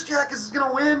 Cactus Jack is going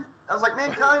to win? I was like,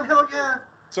 Mankind, hell yeah.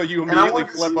 So you immediately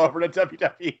flip over to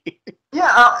WWE.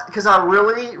 Yeah, because I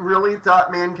really, really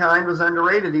thought Mankind was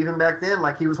underrated even back then.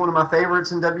 Like, he was one of my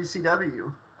favorites in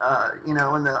WCW, you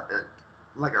know, in the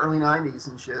like early 90s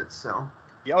and shit, so.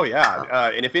 Oh, yeah.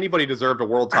 And if anybody deserved a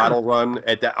world title run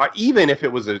at that, even if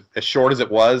it was as short as it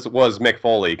was Mick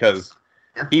Foley, because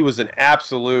he was an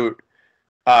absolute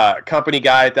company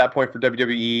guy at that point for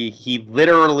WWE. He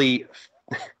literally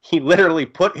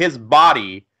put his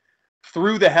body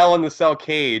through the Hell in the Cell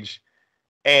cage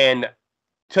and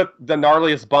took the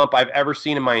gnarliest bump I've ever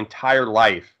seen in my entire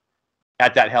life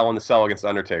at that Hell in the Cell against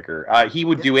Undertaker. He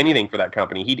would do anything for that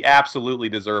company. He absolutely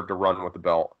deserved a run with the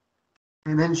belt.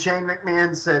 And then Shane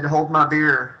McMahon said, hold my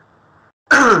beer.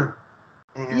 But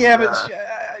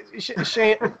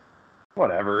Shane,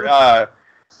 whatever.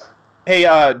 Hey,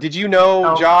 did you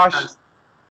know, Josh,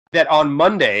 that on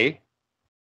Monday,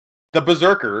 the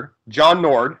Berserker, John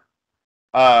Nord,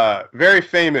 very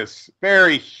famous,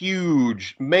 very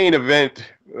huge main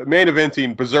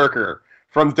eventing Berserker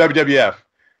from WWF,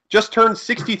 just turned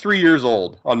 63 years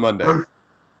old on Monday.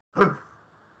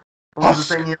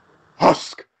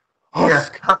 Husk.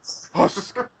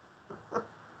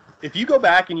 If you go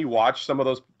back and you watch some of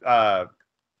those WWF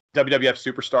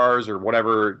superstars or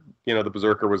whatever, you know, the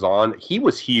Berserker was on, he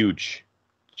was huge.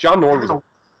 John Nord was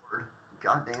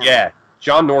goddamn. Yeah,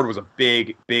 John Nord was a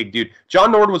big dude. John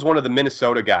Nord was one of the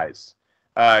Minnesota guys.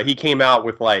 He came out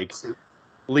with like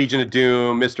Legion of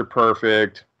Doom, Mr.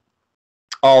 Perfect,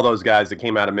 all those guys that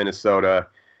came out of Minnesota.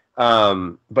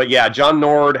 But yeah, John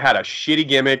Nord had a shitty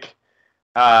gimmick.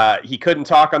 He couldn't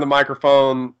talk on the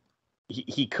microphone.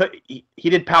 He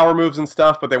did power moves and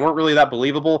stuff, but they weren't really that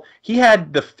believable. He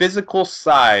had the physical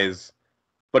size,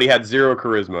 but he had zero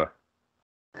charisma.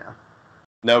 Yeah.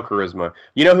 No charisma.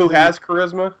 You know who has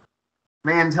charisma?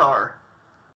 Mantar.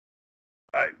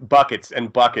 Buckets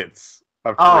and buckets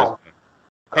of charisma.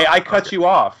 Hey, I cut you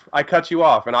off,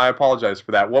 and I apologize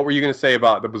for that. What were you going to say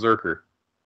about the Berserker?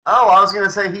 Oh, I was going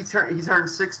to say he turned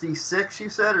 66, you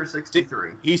said, or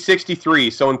 63? He's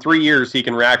 63, so in 3 years he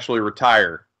can actually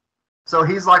retire. So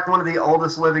he's like one of the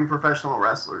oldest living professional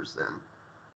wrestlers then.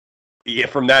 Yeah,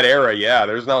 from that era, yeah.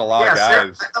 There's not a lot of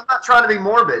guys. I'm not trying to be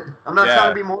morbid. There's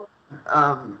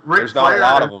not a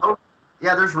lot of them.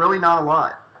 Yeah, there's really not a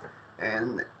lot.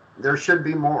 And there should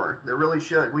be more. There really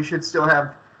should. We should still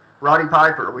have Roddy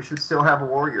Piper. We should still have a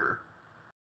Warrior.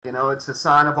 You know, it's a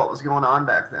sign of what was going on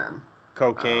back then.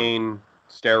 Cocaine,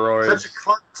 steroids. Such a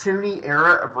cartoony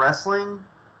era of wrestling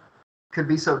could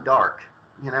be so dark,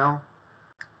 you know?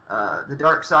 The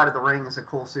Dark Side of the Ring is a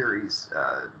cool series.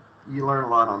 You learn a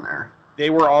lot on there. They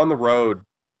were on the road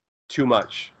too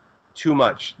much.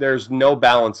 There's no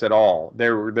balance at all. They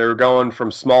were going from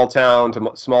small town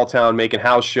to small town, making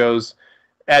house shows.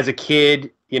 As a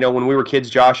kid, you know, when we were kids,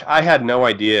 Josh, I had no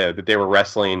idea that they were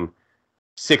wrestling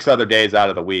 6 other days out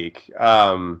of the week.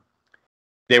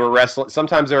 They were wrestling.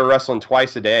 Sometimes they were wrestling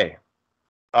twice a day.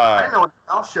 I didn't know what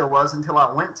a house show was until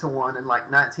I went to one in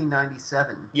like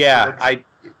 1997. Yeah,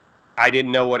 I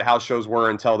didn't know what house shows were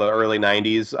until the early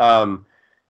 90s.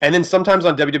 And then sometimes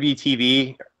on WWE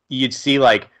TV, you'd see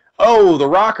like, oh, the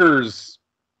Rockers,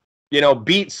 you know,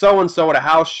 beat so-and-so at a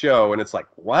house show. And it's like,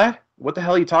 what? What the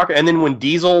hell are you talking? And then when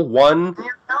Diesel won...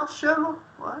 Your house show?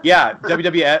 What? Yeah,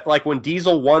 WWE, like when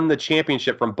Diesel won the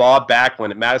championship from Bob Backlund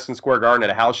at Madison Square Garden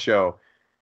at a house show,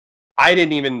 I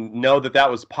didn't even know that that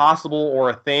was possible or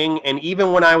a thing. And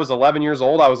even when I was 11 years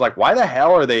old, I was like, why the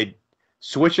hell are they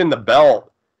switching the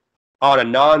belt on a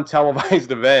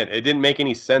non-televised event? It didn't make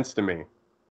any sense to me.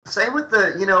 Same with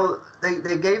the,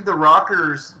 they gave the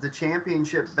Rockers the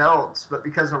championship belts, but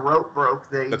because a rope broke,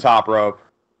 the top rope.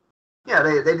 Yeah,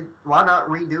 they why not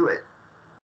redo it?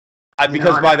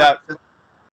 Because by that,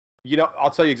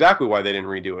 I'll tell you exactly why they didn't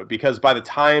redo it. Because by the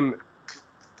time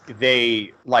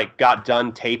they got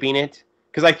done taping it,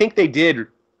 because I think they did,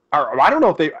 or I don't know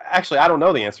if they actually, I don't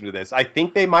know the answer to this. I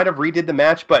think they might have redid the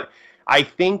match, but I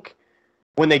think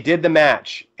when they did the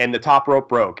match and the top rope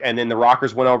broke and then the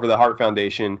Rockers went over the Hart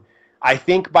Foundation, I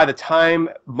think by the time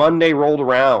Monday rolled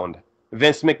around,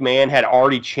 Vince McMahon had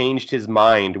already changed his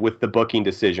mind with the booking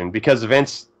decision, because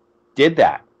Vince did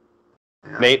that.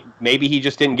 Yeah. Maybe he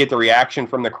just didn't get the reaction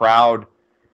from the crowd.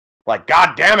 Like,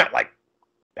 God damn it,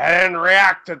 I didn't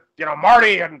react to,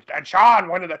 Marty and Sean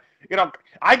wanted to,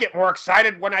 I get more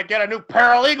excited when I get a new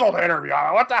paralegal to interview.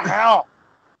 What the hell?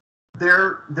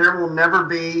 There will never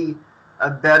be a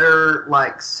better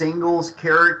singles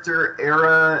character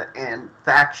era and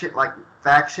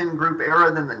faction group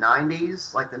era than the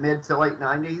 90s, the mid to late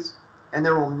 90s, and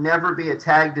there will never be a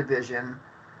tag division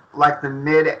like the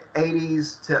mid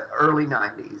 80s to early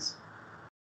 90s.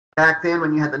 Back then,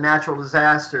 when you had the Natural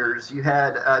Disasters, you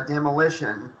had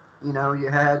Demolition, you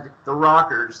had the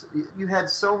Rockers, you had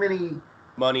so many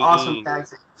awesome tag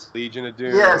teams. Legion of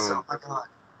Doom. Yes, oh my God.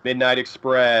 Midnight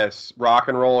Express, Rock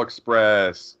and Roll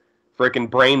Express, freaking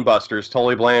Brainbusters,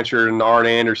 Tully Blanchard and Arn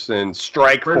Anderson,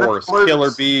 Strike Force,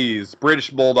 Killer Bees, British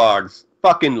Bulldogs,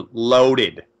 fucking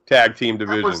loaded tag team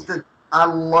division. I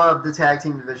loved the tag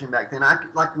team division back then.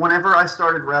 Whenever I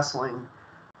started wrestling,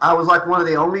 I was one of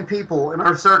the only people in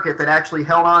our circuit that actually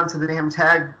held on to the damn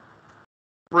tag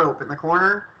rope in the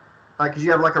corner. Because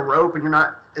you have a rope and you're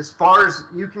not, as far as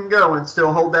you can go and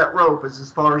still hold that rope is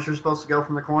as far as you're supposed to go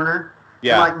from the corner.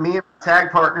 Yeah. And me and my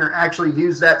tag partner actually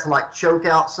used that to choke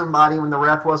out somebody when the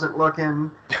ref wasn't looking.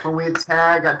 When we'd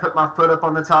tag, I'd put my foot up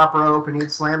on the top rope and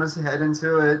he'd slam his head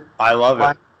into it. I love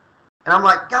it. And I'm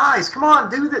like, guys, come on,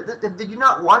 dude. Did you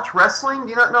not watch wrestling? Do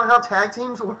you not know how tag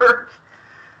teams work?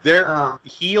 They're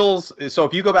heels. So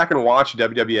if you go back and watch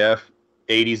WWF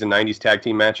 80s and 90s tag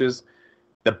team matches,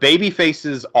 the baby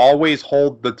faces always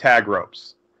hold the tag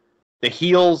ropes. The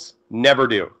heels never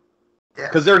do.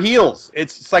 Because they're heels.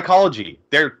 It's psychology.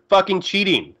 They're fucking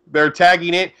cheating. They're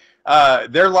tagging it.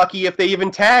 They're lucky if they even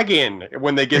tag in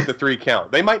when they get the 3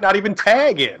 count. They might not even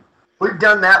tag in. We've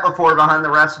done that before behind the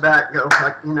ref's back. Go,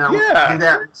 do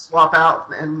that, swap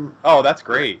out. And oh, that's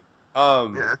great.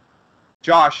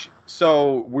 Josh,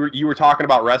 so you were talking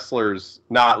about wrestlers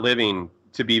not living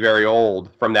to be very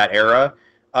old from that era.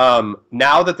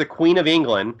 Now that the Queen of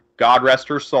England, God rest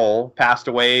her soul, passed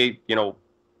away,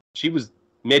 she was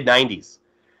mid-90s.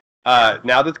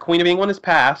 Now that the Queen of England has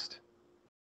passed,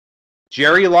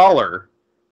 Jerry Lawler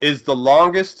is the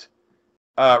longest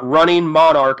running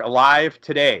monarch alive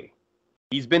today.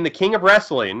 He's been the king of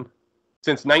wrestling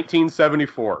since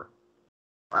 1974.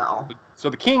 Wow. So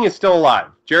the king is still alive.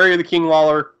 Jerry the King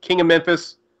Lawler, king of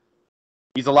Memphis.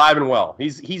 He's alive and well.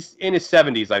 He's in his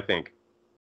 70s, I think.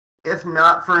 If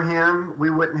not for him, we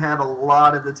wouldn't have a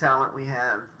lot of the talent we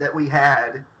had.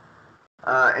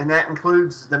 And that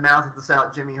includes the mouth of the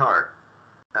South, Jimmy Hart.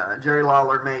 Jerry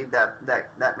Lawler made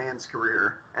that man's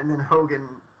career, and then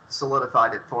Hogan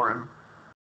solidified it for him.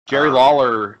 Jerry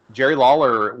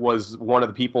Lawler was one of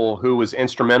the people who was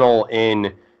instrumental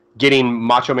in getting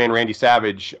Macho Man Randy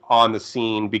Savage on the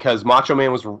scene, because Macho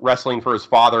Man was wrestling for his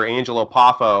father, Angelo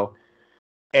Poffo,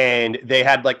 and they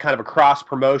had kind of a cross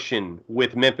promotion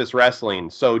with Memphis Wrestling.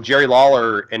 So Jerry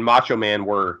Lawler and Macho Man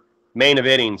were main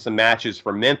eventing some matches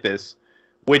from Memphis,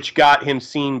 which got him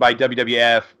seen by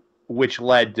WWF, which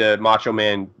led to Macho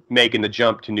Man making the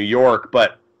jump to New York.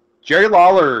 But Jerry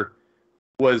Lawler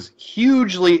was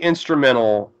hugely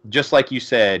instrumental, just like you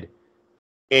said,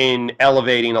 in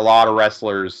elevating a lot of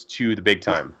wrestlers to the big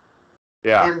time.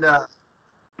 Yeah. And,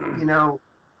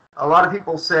 a lot of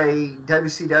people say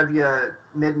WCW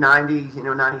mid-90s,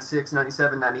 96,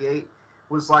 97, 98,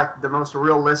 was the most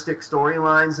realistic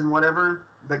storylines and whatever.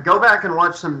 But go back and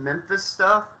watch some Memphis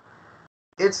stuff.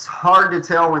 It's hard to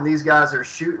tell when these guys are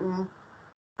shooting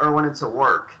or when it's a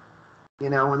work.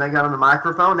 When they got on the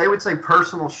microphone, they would say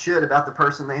personal shit about the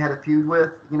person they had a feud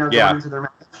with, going into their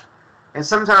match. And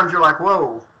sometimes you're like,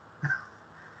 whoa,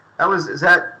 is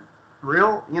that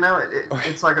real?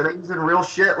 It's are they using real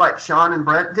shit like Sean and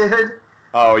Brett did?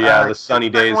 Oh, yeah, the Sunny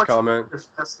Days comment.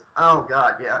 Oh,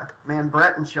 God, yeah. Man,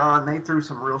 Brett and Sean, they threw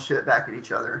some real shit back at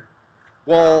each other.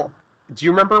 Well, Do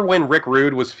you remember when Rick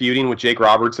Rude was feuding with Jake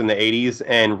Roberts in the 80s,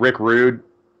 and Rick Rude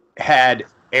had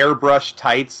airbrushed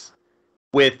tights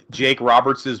with Jake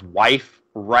Roberts' wife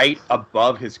right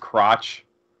above his crotch?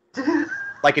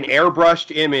 Like an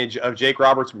airbrushed image of Jake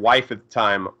Roberts' wife at the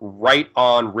time right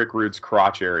on Rick Rude's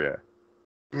crotch area.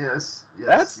 Yes.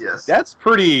 That's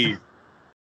pretty...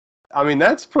 I mean,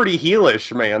 that's pretty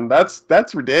heelish, man.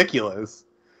 That's ridiculous.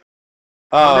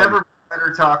 Never a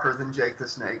better talker than Jake the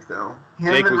Snake, though.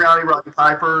 Him and Roddy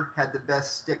Piper had the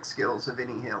best stick skills of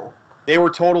any heel. They were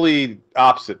totally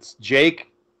opposites.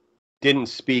 Jake didn't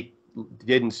speak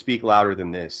louder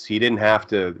than this. He didn't have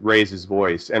to raise his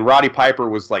voice. And Roddy Piper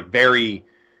was like very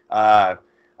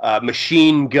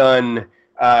machine gun.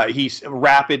 He's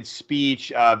rapid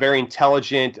speech, very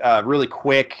intelligent, really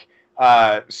quick.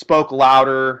 Spoke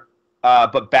louder.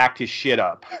 But backed his shit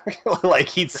up. Like,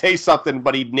 he'd say something,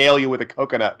 but he'd nail you with a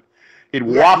coconut. He'd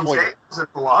waffle you. Jake was a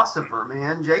philosopher,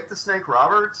 man. Jake the Snake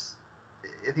Roberts,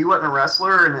 if he wasn't a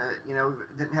wrestler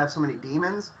and, didn't have so many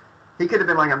demons, he could have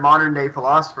been like a modern-day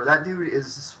philosopher. That dude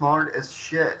is smart as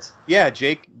shit. Yeah,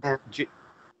 Jake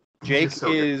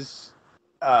is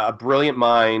a brilliant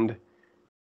mind.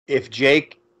 If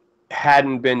Jake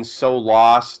hadn't been so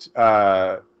lost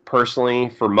personally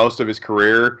for most of his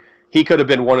career, he could have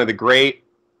been one of the great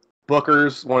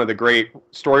bookers, one of the great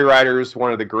story writers,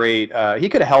 one of the great... he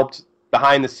could have helped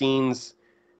behind the scenes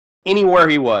anywhere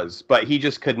he was, but he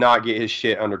just could not get his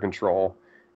shit under control.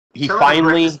 He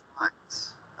finally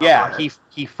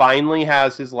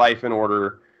has his life in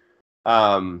order,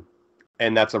 and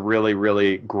that's a really,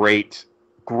 really great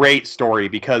story,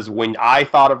 because when I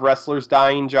thought of wrestlers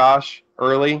dying, Josh,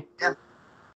 early,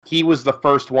 he was the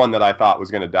first one that I thought was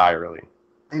going to die early.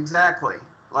 Exactly.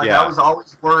 I was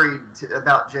always worried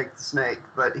about Jake the Snake,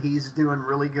 but he's doing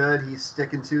really good. He's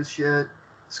sticking to his shit.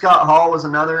 Scott Hall was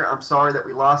another. I'm sorry that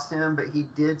we lost him, but he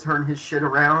did turn his shit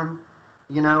around,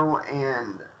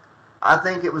 and I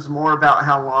think it was more about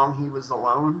how long he was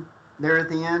alone there at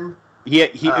the end.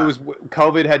 It was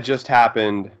COVID had just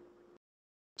happened.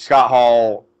 Scott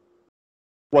Hall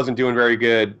wasn't doing very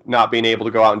good, not being able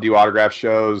to go out and do autograph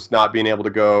shows, not being able to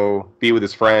go be with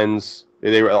his friends.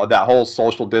 They were that whole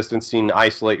social distancing,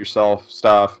 isolate yourself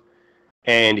stuff,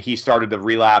 and he started to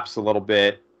relapse a little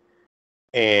bit,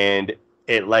 and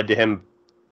it led to him,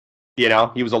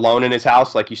 he was alone in his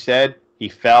house, like you said. He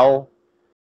fell,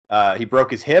 he broke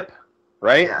his hip,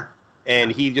 right? Yeah.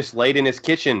 And he just laid in his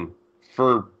kitchen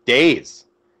for days.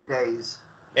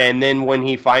 And then when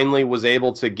he finally was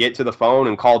able to get to the phone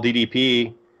and call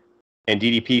DDP, and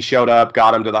DDP showed up,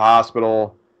 got him to the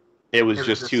hospital, it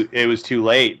was too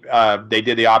late. They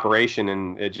did the operation,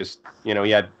 and it just, he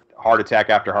had heart attack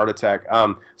after heart attack.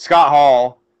 Scott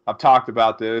Hall, I've talked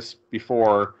about this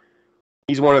before.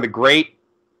 He's one of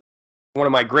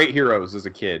my great heroes as a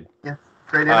kid. Yeah,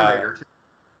 great innovator too.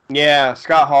 Yeah,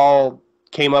 Scott Hall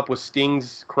came up with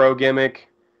Sting's Crow gimmick.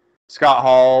 Scott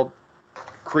Hall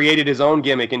created his own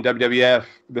gimmick in WWF,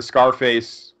 the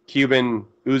Scarface Cuban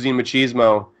Uzi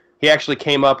Machismo. He actually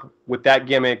came up with that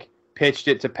gimmick, pitched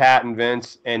it to Pat and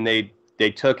Vince, and they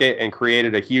took it and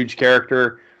created a huge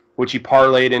character, which he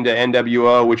parlayed into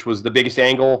NWO, which was the biggest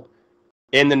angle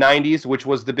in the 90s, which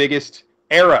was the biggest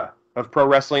era of pro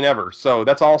wrestling ever. So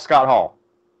that's all Scott Hall.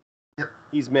 Yep.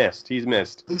 He's missed. He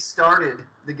started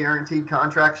the guaranteed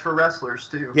contracts for wrestlers,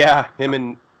 too. Yeah,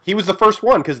 he was the first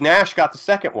one, because Nash got the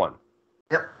second one.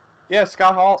 Yep. Yeah,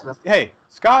 Scott Hall. Hey,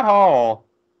 Scott Hall,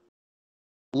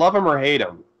 love him or hate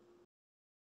him,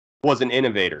 was an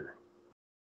innovator.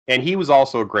 And he was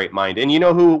also a great mind. And you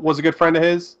know who was a good friend of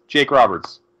his? Jake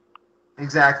Roberts.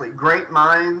 Exactly. Great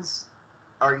minds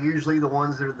are usually the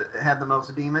ones that have the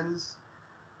most demons.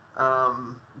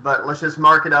 But let's just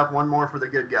mark it up one more for the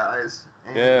good guys.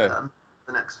 And,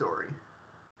 the next story.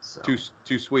 So. Too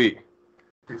sweet.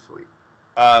 Too sweet.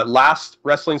 Last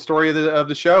wrestling story of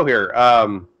the show here.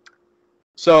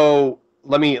 So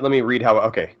let me read how.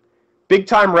 Okay. Big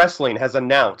Time Wrestling has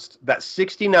announced that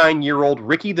 69-year-old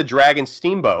Ricky the Dragon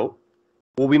Steamboat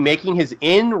will be making his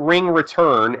in-ring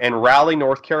return in Raleigh,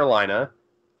 North Carolina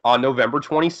on November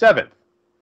 27th.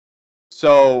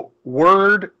 So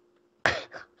word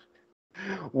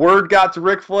got to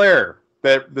Ric Flair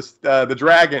that the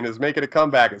Dragon is making a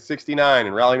comeback at 69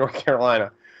 in Raleigh, North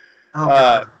Carolina.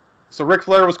 So Ric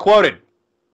Flair was quoted,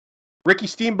 "Ricky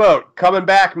Steamboat coming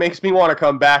back makes me want to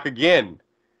come back again.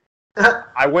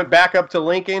 I went back up to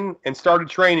Lincoln and started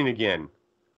training again.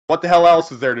 What the hell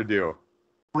else is there to do?"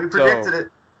 We predicted it.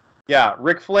 Yeah,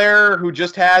 Ric Flair, who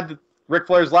just had Ric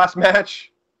Flair's last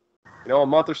match, a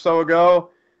month or so ago.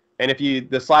 And if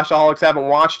the Slashaholics haven't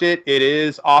watched it, it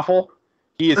is awful.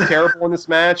 He is terrible in this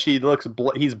match. He looks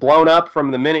he's blown up from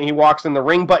the minute he walks in the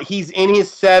ring, but he's in his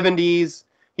 70s.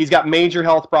 He's got major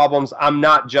health problems. I'm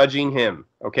not judging him,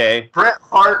 okay? Bret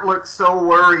Hart looks so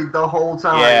worried the whole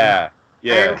time. Yeah.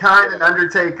 Mankind and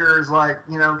Undertaker is like,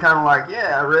 kind of like,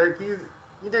 yeah, Rick, you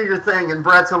do your thing, and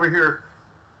Bret's over here.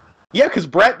 Yeah, because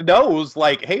Bret knows,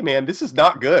 like, hey, man, this is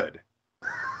not good.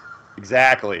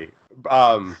 Exactly.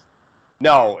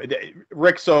 No,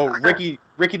 Rick. So Ricky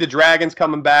the Dragon's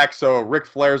coming back. So Ric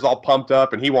Flair's all pumped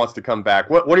up, and he wants to come back.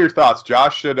 What are your thoughts,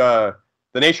 Josh? Should the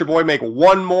Nature Boy make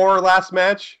one more last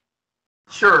match?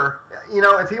 Sure.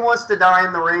 If he wants to die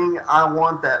in the ring, I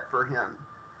want that for him.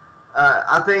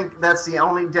 I think that's the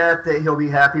only death that he'll be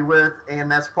happy with,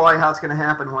 and that's probably how it's going to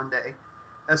happen one day.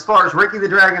 As far as Ricky the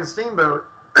Dragon Steamboat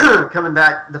coming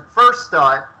back, the first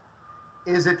thought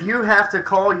is if you have to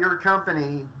call your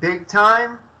company big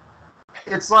time,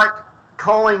 it's like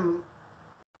calling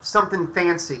something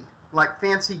fancy, like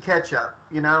fancy ketchup,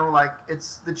 like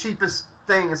it's the cheapest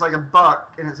thing. It's like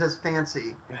 $1 and it says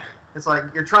fancy. It's like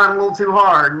you're trying a little too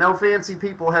hard. No fancy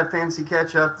people have fancy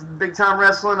ketchup. Big time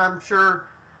wrestling, I'm sure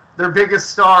their biggest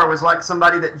star was like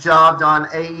somebody that jobbed on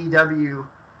AEW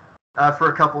for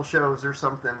a couple shows or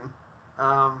something.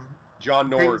 John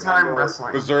Nord. Big time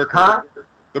wrestling. Berserker. Huh?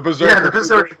 The Berserker. Yeah, the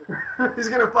Berserker. He's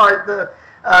going to fight. The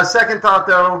second thought,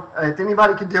 though, if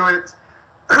anybody could do it,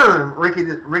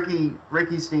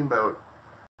 Ricky Steamboat.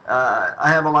 I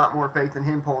have a lot more faith in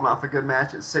him pulling off a good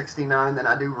match at 69 than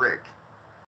I do Rick.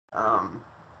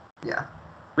 Yeah.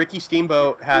 Ricky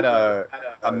Steamboat had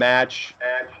a match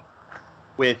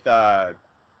with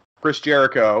Chris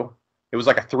Jericho. It was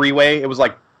like a three-way. It was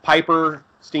like Piper,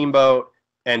 Steamboat,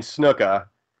 and Snuka.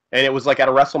 And it was like at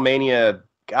a WrestleMania,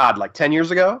 God, like 10 years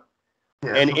ago.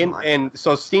 Yeah, and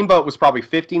so Steamboat was probably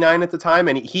 59 at the time,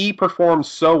 and he performed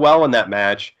so well in that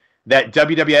match that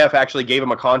WWF actually gave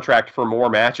him a contract for more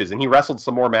matches, and he wrestled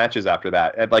some more matches after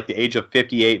that at like the age of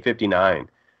 58, 59.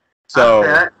 So I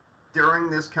bet during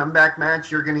this comeback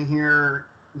match, you're going to hear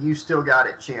 "You Still Got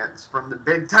It" chants from the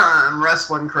big-time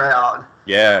wrestling crowd.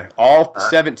 Yeah, all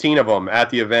 17 of them at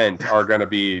the event are going to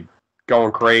be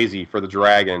going crazy for the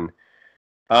Dragon.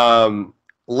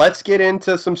 Let's get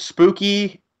into some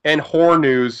spooky and horror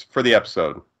news for the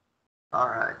episode. All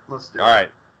right, let's do it. All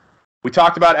right. We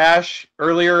talked about Ash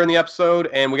earlier in the episode,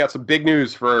 and we got some big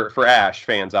news for Ash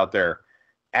fans out there.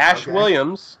 Ash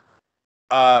Williams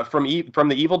from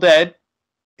the Evil Dead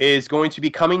is going to be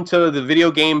coming to the video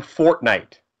game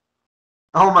Fortnite.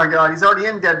 Oh my God, he's already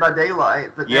in Dead by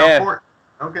Daylight, but now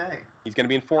okay. He's going to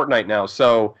be in Fortnite now.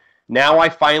 So now I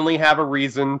finally have a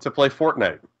reason to play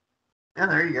Fortnite. Yeah,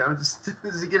 there you go.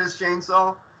 Does he get his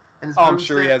chainsaw? I'm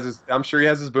sure he has his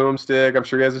boomstick. I'm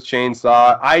sure he has his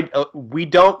chainsaw. We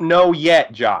don't know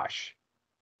yet, Josh,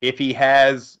 if he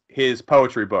has his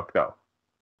poetry book though.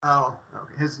 Oh,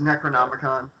 okay. His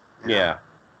Necronomicon. Yeah.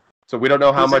 So we don't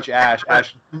know how much Ash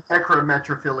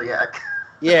necrometrophiliac.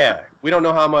 Yeah, we don't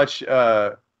know how much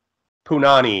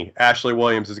Punani Ashley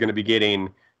Williams is going to be getting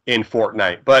in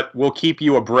Fortnite, but we'll keep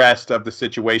you abreast of the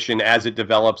situation as it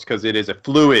develops because it is a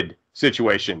fluid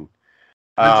situation.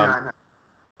 Vagina.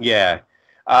 Yeah.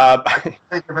 I can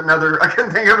think of another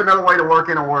way to work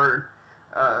in a word.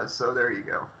 So there you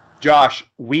go. Josh,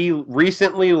 we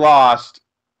recently lost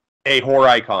a horror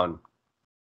icon.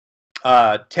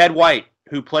 Ted White,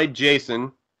 who played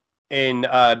Jason in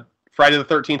Friday the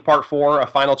 13th Part 4, a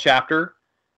final chapter,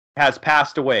 has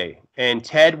passed away. And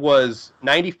Ted was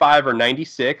 95 or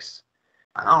 96.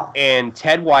 Wow. And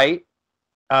Ted White,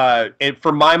 and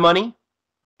for my money,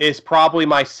 is probably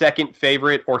my second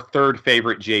favorite or third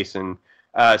favorite Jason.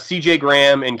 CJ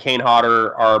Graham and Kane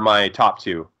Hodder are my top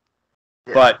two.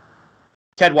 Yeah. But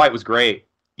Ted White was great.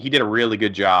 He did a really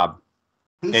good job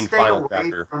in Final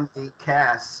Chapter. From the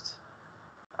cast.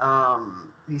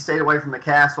 He stayed away from the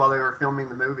cast while they were filming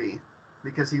the movie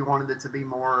because he wanted it to be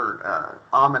more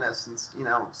ominous and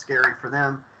scary for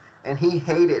them. And he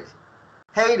hated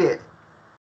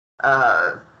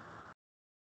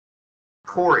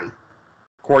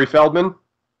Corey Feldman?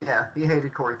 Yeah, he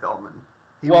hated Corey Feldman.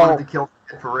 He wanted to kill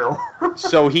him for real.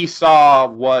 So he saw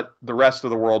what the rest of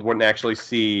the world wouldn't actually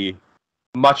see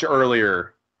much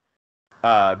earlier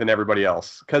than everybody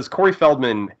else. Because Corey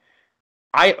Feldman,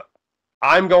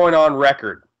 I'm going on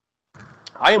record.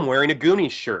 I am wearing a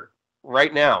Goonies shirt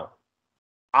right now.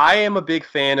 I am a big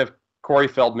fan of Corey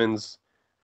Feldman's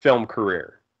film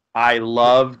career. I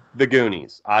love The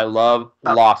Goonies. I love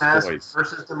Lost Boys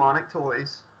versus Demonic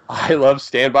Toys. I love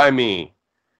Stand By Me.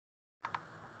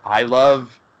 I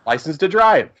love License to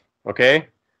Drive. Okay?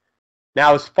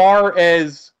 Now, as far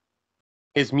as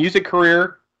his music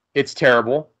career, it's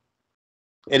terrible.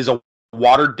 It is a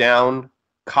watered-down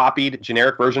copied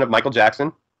generic version of Michael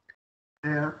Jackson.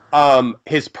 Yeah.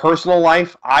 His personal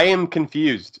life, I am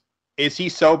confused. Is he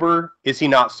sober? Is he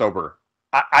not sober?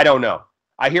 I don't know.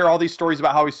 I hear all these stories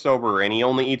about how he's sober and he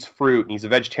only eats fruit and he's a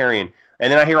vegetarian.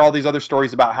 And then I hear all these other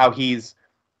stories about how he's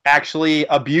actually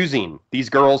abusing these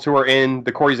girls who are in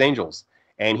the Corey's Angels.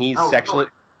 And he's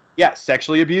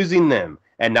sexually abusing them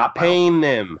and not paying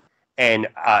them and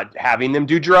having them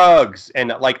do drugs. And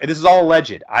like, this is all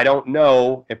alleged. I don't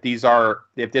know if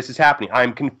this is happening.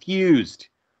 I'm confused.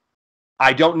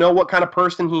 I don't know what kind of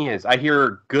person he is. I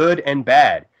hear good and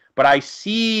bad. But I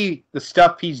see the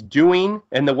stuff he's doing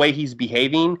and the way he's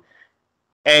behaving.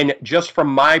 And just from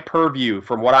my purview,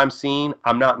 from what I'm seeing,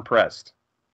 I'm not impressed.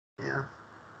 Yeah.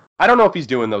 I don't know if he's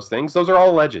doing those things. Those are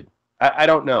all alleged. I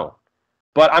don't know.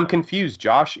 But I'm confused,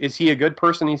 Josh. Is he a good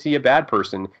person? Is he a bad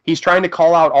person? He's trying to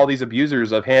call out all these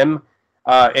abusers of him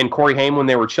and Corey Haim when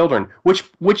they were children.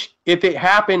 Which, if it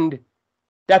happened,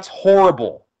 that's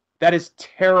horrible. That is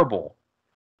terrible.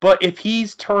 But if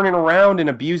he's turning around and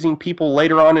abusing people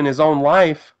later on in his own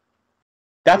life,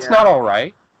 that's not all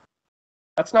right.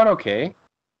 That's not okay.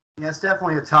 Yeah, it's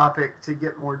definitely a topic to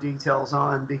get more details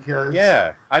on because...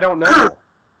 Yeah, I don't know.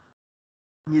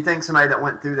 You think somebody that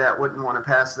went through that wouldn't want to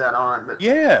pass that on, but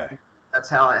yeah, that's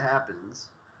how it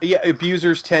happens. Yeah,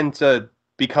 abusers tend to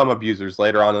become abusers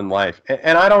later on in life.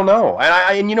 And I don't know.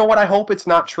 And you know what? I hope it's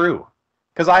not true.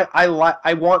 Because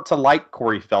I want to like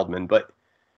Corey Feldman, but...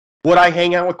 Would I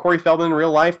hang out with Corey Feldman in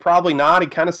real life? Probably not. He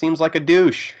kind of seems like a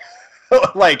douche.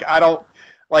 Like, I don't,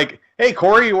 like, hey,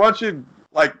 Corey, why don't you,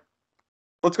 like,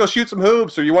 let's go shoot some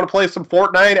hoops, or you want to play some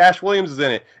Fortnite? Ash Williams is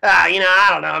in it. I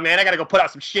don't know, man. I got to go put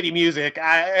out some shitty music.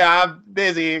 I'm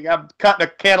busy. I'm cutting a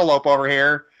cantaloupe over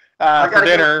here for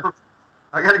dinner.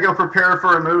 I got to go prepare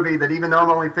for a movie that even though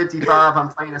I'm only 55, I'm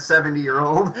playing a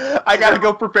 70-year-old. I got to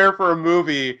go prepare for a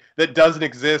movie that doesn't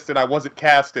exist and I wasn't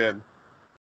cast in.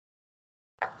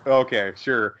 Okay,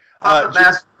 sure.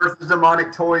 Master vs.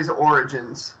 Demonic Toys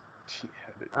Origins.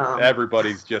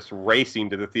 Everybody's just racing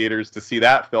to the theaters to see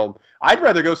that film. I'd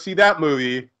rather go see that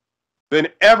movie than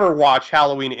ever watch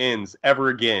Halloween Ends ever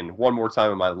again one more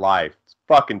time in my life. It's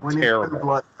fucking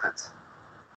terrible.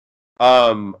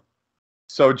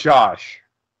 So Josh,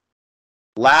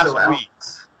 last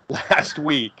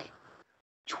week,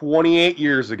 28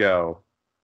 years ago,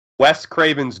 Wes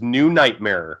Craven's New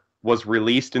Nightmare was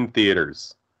released in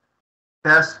theaters.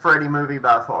 Best Freddy movie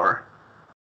by far.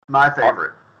 My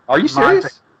favorite. Are you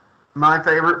serious? My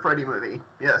favorite Freddy movie.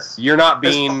 Yes. You're not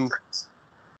being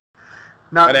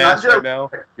an ass right now?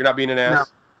 You're not being an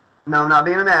ass? No, not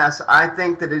being an ass. I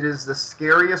think that it is the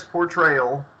scariest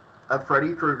portrayal of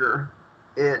Freddy Krueger.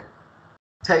 It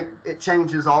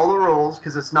changes all the rules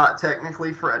because it's not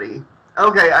technically Freddy.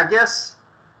 Okay, I guess...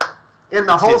 In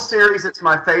the whole series, it's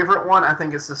my favorite one. I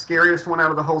think it's the scariest one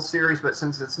out of the whole series, but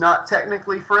since it's not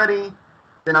technically Freddy,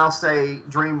 then I'll say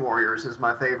Dream Warriors is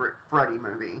my favorite Freddy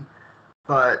movie.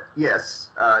 But yes,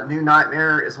 New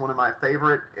Nightmare is one of my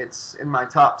favorite. It's in my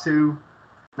top 2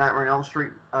 Nightmare on Elm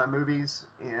Street movies,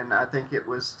 and I think it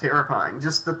was terrifying.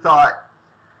 Just the thought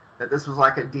that this was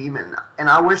like a demon. And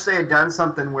I wish they had done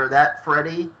something where that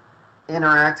Freddy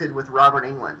interacted with Robert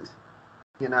Englund,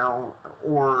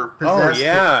 or possessed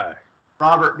him.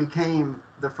 Robert became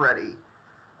the Freddy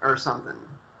or something.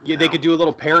 Yeah, they could do a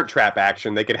little Parent Trap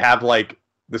action. They could have, like,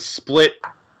 the split,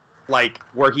 like,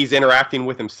 where he's interacting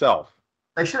with himself.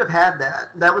 They should have had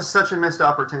that. That was such a missed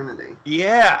opportunity.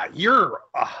 Yeah, you're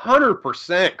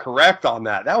 100% correct on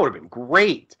that. That would have been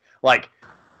great. Like,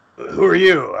 who are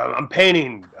you? I'm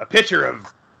painting a picture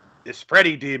of this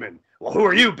Freddy demon. Well, who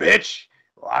are you, bitch?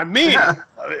 Well, I'm me.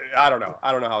 I don't know.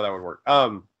 I don't know how that would work.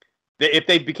 If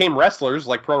they became wrestlers,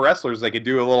 like pro wrestlers, they could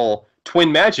do a little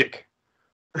twin magic.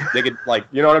 They could, like,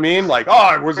 you know what I mean? Like,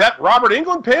 oh, was that Robert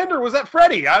Englund pinned, or was that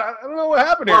Freddy? I don't know what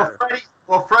happened here.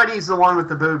 Freddy's the one with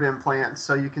the boob implants,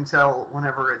 so you can tell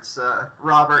whenever it's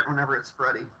Robert, whenever it's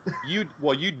Freddy.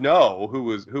 You'd know who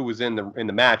was in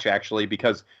the match, actually,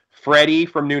 because Freddy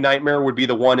from New Nightmare would be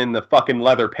the one in the fucking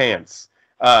leather pants.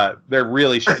 They're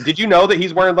really Did you know that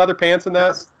he's wearing leather pants in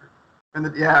that? And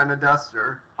a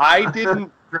duster. I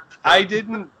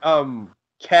didn't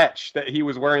catch that he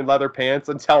was wearing leather pants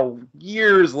until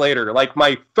years later, like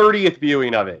my 30th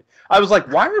viewing of it. I was like,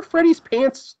 why are Freddy's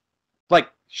pants like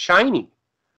shiny?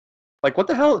 Like, what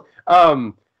the hell?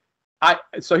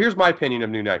 So here's my opinion of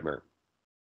New Nightmare.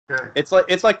 Okay. It's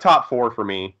like top 4 for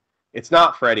me. It's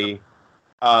not Freddy.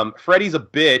 Freddy's a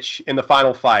bitch in the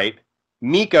final fight.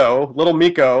 Little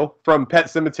Miko from Pet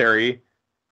Sematary,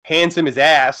 hands him his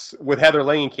ass with Heather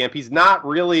Langenkamp. He's not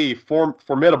really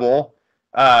formidable.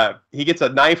 He gets a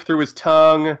knife through his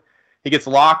tongue. He gets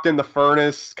locked in the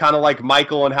furnace, kind of like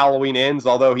Michael in Halloween Ends,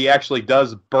 although he actually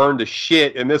does burn to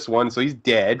shit in this one, so he's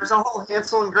dead. There's a whole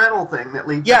Hansel and Gretel thing that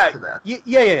leads up to that.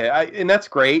 Yeah, and that's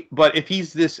great. But if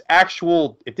he's if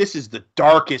this is the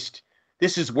darkest,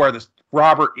 this is where this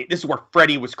is where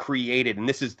Freddy was created, and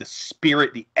this is the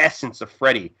spirit, the essence of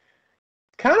Freddy.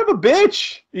 Kind of a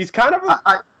bitch. He's kind of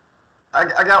a...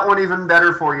 I got one even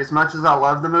better for you. As much as I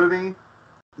love the movie,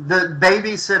 the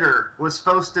babysitter was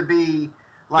supposed to be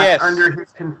under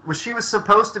his. She was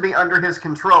supposed to be under his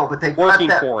control, but they working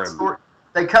for him.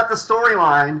 They cut the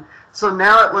storyline, so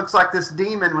now it looks like this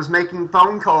demon was making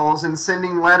phone calls and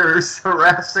sending letters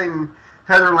harassing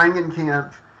Heather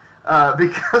Langenkamp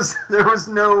because there was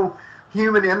no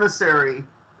human emissary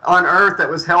on Earth that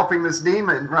was helping this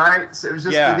demon, right? So it was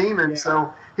just the demon. Yeah.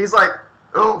 So he's like,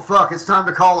 "Oh fuck, it's time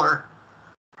to call her."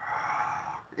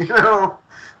 You know.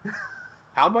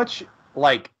 How much,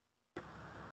 like,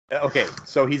 okay,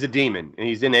 so he's a demon, and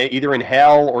he's either in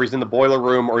hell, or he's in the boiler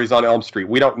room, or he's on Elm Street.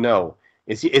 We don't know.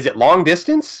 Is it long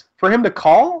distance for him to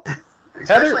call?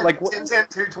 Heather, like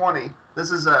 10-220.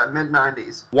 This is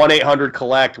mid-90s.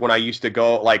 1-800-COLLECT. When I used to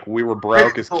go, like, we were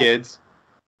broke as kids,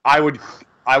 I would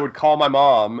call my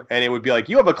mom, and it would be like,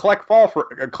 "You have a collect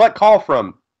call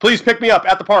from. Please pick me up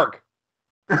at the park."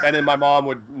 And then my mom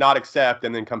would not accept,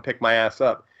 and then come pick my ass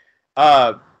up.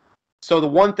 So the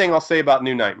one thing I'll say about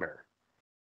New Nightmare,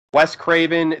 Wes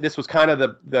Craven, this was kind of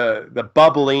the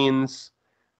bubblings,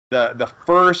 the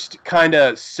first kind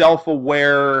of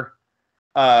self-aware.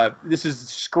 This is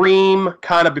Scream,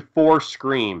 kind of before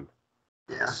Scream.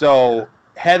 Yeah. So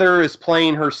Heather is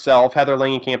playing herself. Heather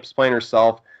Langenkamp is playing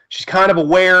herself. She's kind of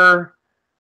aware.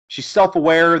 She's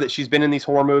self-aware that she's been in these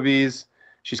horror movies.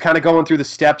 She's kind of going through the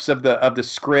steps of the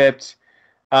script.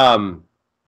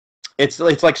 It's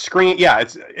like Scream. Yeah,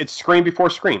 it's Scream before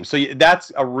Scream. So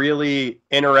that's a really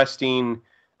interesting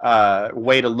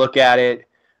way to look at it.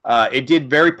 It did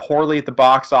very poorly at the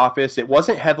box office. It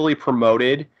wasn't heavily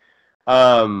promoted.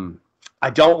 I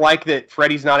don't like that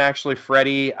Freddy's not actually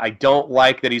Freddy. I don't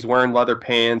like that he's wearing leather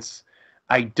pants.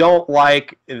 I don't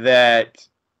like that.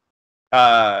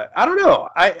 I don't know.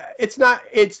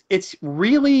 It's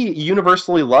really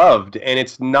universally loved, and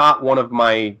it's not one of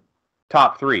my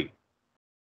top 3.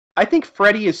 I think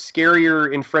Freddy is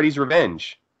scarier in Freddy's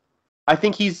Revenge. I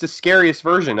think he's the scariest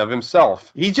version of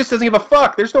himself. He just doesn't give a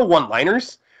fuck. There's no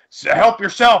one-liners. So help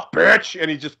yourself, bitch!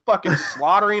 And he's just fucking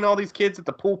slaughtering all these kids at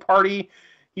the pool party.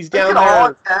 He's down there. They could all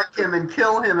attack him and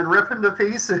kill him and rip him to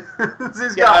pieces.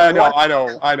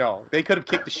 I know. They could have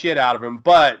kicked the shit out of him,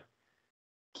 but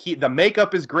the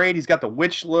makeup is great. He's got the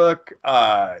witch look.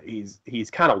 He's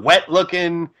kind of wet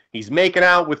looking. He's making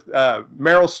out with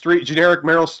Meryl Streep, generic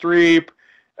Meryl Streep.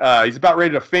 He's about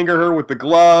ready to finger her with the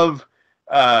glove.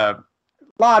 A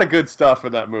lot of good stuff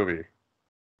in that movie.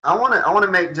 I want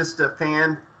to make just a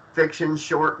fan fiction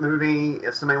short movie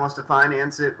if somebody wants to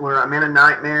finance it, where I'm in a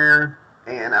nightmare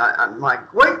and I'm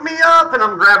like, "Wake me up!" and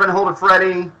I'm grabbing hold of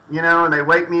Freddy, and they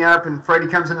wake me up and Freddy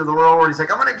comes into the world and he's like,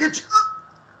 "I'm gonna get you."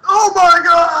 Oh my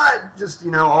God! Just,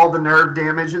 all the nerve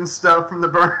damage and stuff from the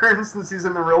burn since he's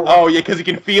in the real world. Oh, yeah, because he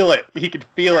can feel it. He can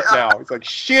feel it now. He's like,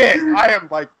 shit, I am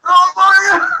like... Oh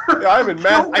my God! I'm in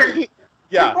mass...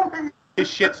 His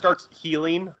shit starts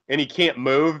healing, and he can't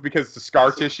move because the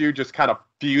scar tissue just kind of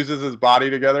fuses his body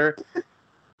together.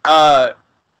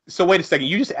 So wait a second,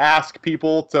 you just ask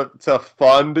people to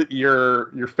fund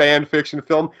your fan fiction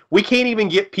film? We can't even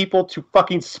get people to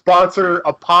fucking sponsor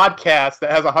a podcast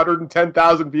that has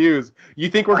 110,000 views. You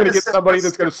think we're going to get somebody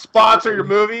that's going to sponsor your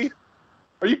movie?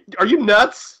 Are you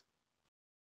nuts?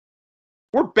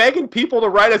 We're begging people to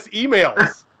write us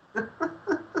emails.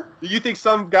 You think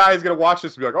some guy is going to watch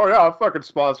this and be like, "Oh yeah, I'll fucking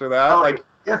sponsor that"? Like,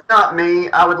 if not me,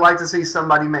 I would like to see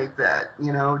somebody make that.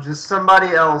 Just somebody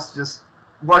else. Just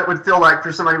what it would feel like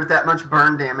for somebody with that much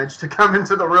burn damage to come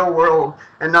into the real world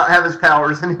and not have his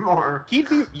powers anymore.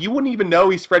 You wouldn't even know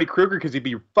he's Freddy Krueger because he'd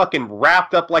be fucking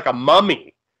wrapped up like a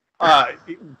mummy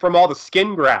from all the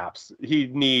skin grafts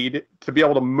he'd need to be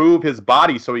able to move his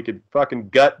body so he could fucking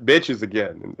gut bitches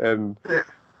again. And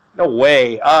no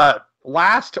way.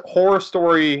 Last horror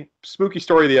story, spooky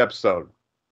story of the episode.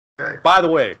 Okay. By the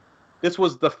way, this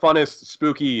was the funnest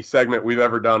spooky segment we've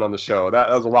ever done on the show. That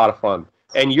was a lot of fun.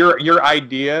 And your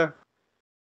idea,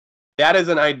 that is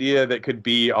an idea that could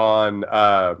be on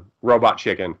Robot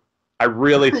Chicken. I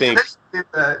really think.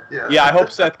 Yeah, I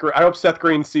hope Seth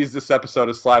Green sees this episode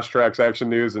of Slash Trax Action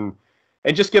News and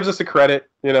just gives us a credit.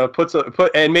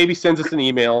 And maybe sends us an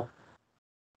email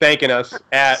thanking us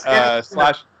at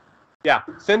slash. Yeah,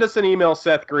 send us an email,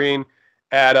 Seth Green,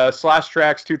 at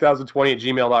slashtrax2020 at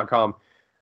gmail.com.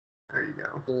 There you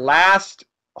go. Last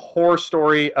horror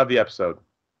story of the episode.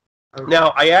 Okay.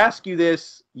 Now, I asked you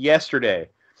this yesterday,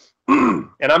 and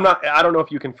I don't know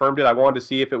if you confirmed it. I wanted to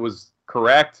see if it was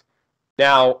correct.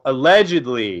 Now,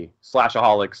 allegedly,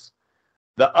 Slashaholics,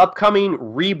 the upcoming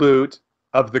reboot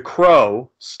of The Crow,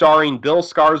 starring Bill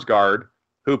Skarsgård,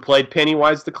 who played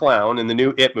Pennywise the Clown in the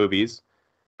new It movies,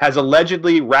 has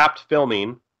allegedly wrapped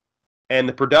filming, and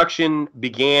the production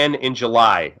began in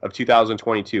July of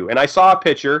 2022. And I saw a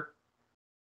picture,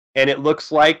 and it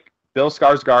looks like Bill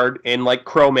Skarsgård in like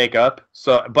Crow makeup.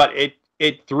 So, but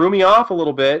it threw me off a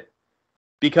little bit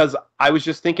because I was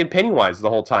just thinking Pennywise the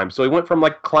whole time. So he went from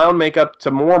like clown makeup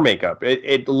to more makeup.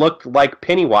 It looked like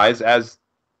Pennywise as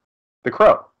the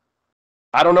Crow.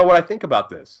 I don't know what I think about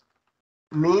this.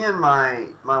 Me and my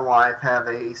wife have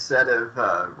a set of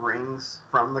rings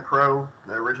from the Crow,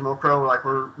 the original Crow. Like,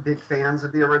 we're big fans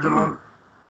of the original.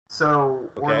 So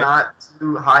we're not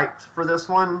too hyped for this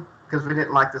one because we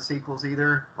didn't like the sequels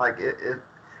either. Like,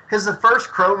 because the first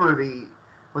Crow movie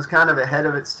was kind of ahead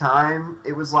of its time.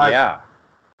 It was like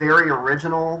very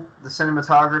original. The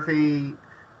cinematography,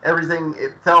 everything.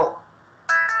 It felt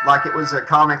like it was a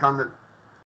comic on the.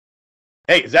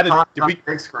 Hey, is that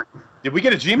big screen? Did we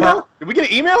get a Gmail? Did we get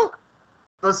an email?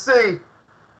 Let's see.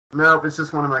 Nope, it's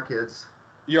just one of my kids.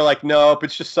 You're like, nope,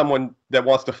 it's just someone that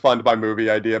wants to fund my movie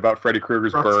idea about Freddy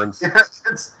Krueger's burns.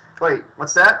 Wait,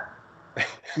 what's that?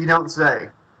 You don't say.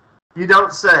 You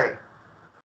don't say.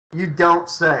 You don't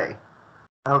say.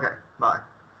 Okay, bye.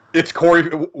 It's Corey.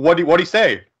 What do you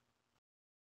say?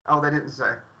 Oh, they didn't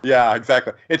say. Yeah,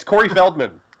 exactly. It's Corey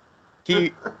Feldman.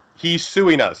 He's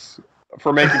suing us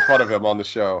for making fun of him on the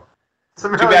show.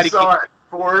 Somehow I saw it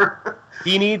before.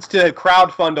 He needs to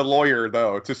crowdfund a lawyer,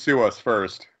 though, to sue us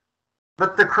first.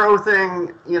 But the Crow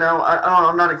thing, you know,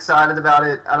 I'm not excited about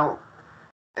it. I don't,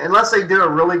 unless they do a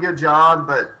really good job,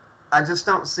 but I just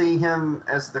don't see him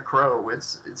as the Crow.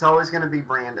 It's always going to be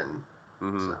Brandon.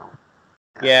 Mm-hmm. So.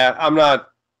 Yeah, I'm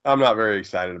not very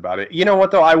excited about it. You know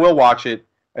what, though? I will watch it.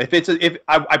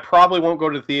 I probably won't go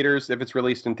to the theaters if it's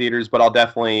released in theaters, but I'll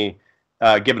definitely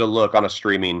give it a look on a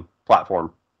streaming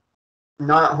platform.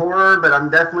 Not horror, but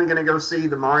I'm definitely going to go see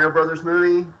the Mario Brothers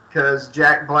movie because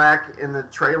Jack Black in the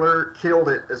trailer killed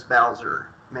it as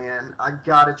Bowser. Man, I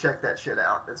got to check that shit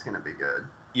out. It's going to be good.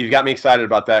 You've got me excited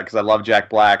about that because I love Jack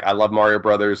Black. I love Mario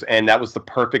Brothers, and that was the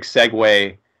perfect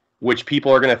segue, which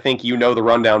people are going to think you know the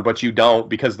rundown, but you don't,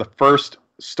 because the first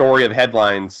story of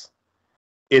headlines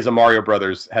is a Mario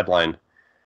Brothers headline.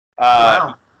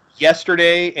 Wow.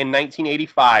 Yesterday in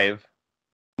 1985,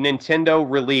 Nintendo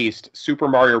released Super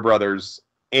Mario Brothers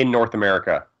in North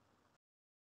America.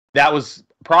 That was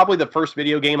probably the first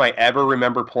video game I ever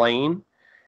remember playing,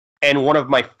 and one of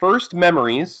my first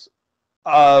memories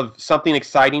of something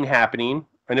exciting happening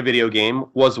in a video game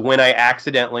was when I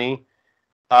accidentally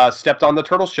stepped on the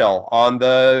turtle shell on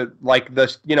the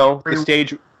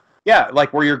stage. Yeah,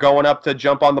 like where you're going up to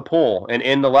jump on the pool, and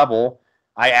in the level,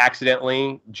 I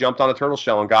accidentally jumped on a turtle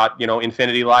shell and got,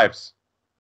 infinity lives.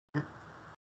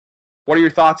 What are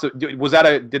your thoughts?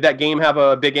 Did that game have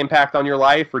a big impact on your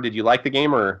life, or did you like the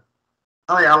game, or?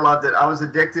 Oh yeah, I loved it. I was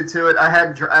addicted to it.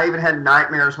 I even had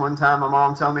nightmares one time. My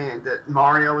mom told me that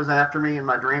Mario was after me in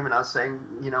my dream, and I was saying,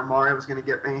 Mario was going to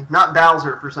get me. Not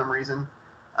Bowser for some reason.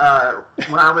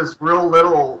 When I was real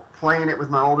little, playing it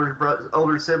with my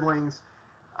older siblings,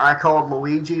 I called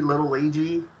Luigi Little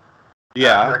Luigi.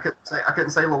 Yeah. I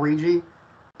couldn't say Luigi.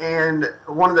 And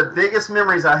one of the biggest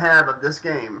memories I have of this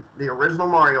game, the original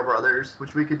Mario Brothers,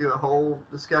 which we could do a whole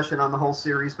discussion on the whole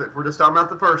series, but we're just talking about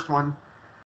the first one.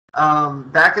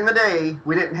 Back in the day,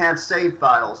 we didn't have save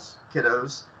files,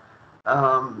 kiddos.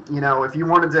 If you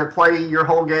wanted to play your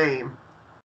whole game,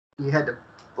 you had to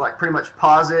pretty much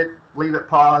pause it, leave it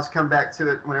paused, come back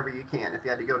to it whenever you can. If you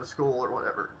had to go to school or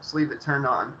whatever, just leave it turned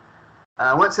on.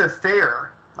 I went to a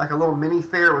fair, like a little mini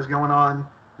fair was going on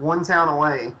one town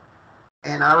away,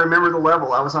 and I remember the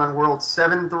level. I was on World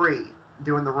 7-3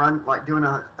 doing the run, I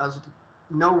was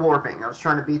no warping. I was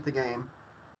trying to beat the game,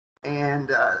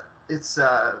 and it's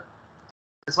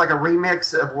like a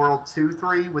remix of World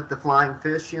 2-3 with the flying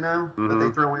fish, Mm-hmm. but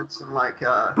they throw in some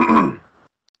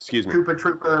excuse me, Koopa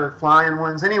Troopa flying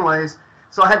ones. Anyways,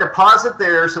 so I had to pause it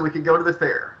there so we could go to the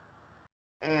fair.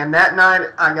 And that night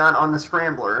I got on the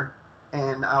scrambler,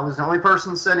 and I was the only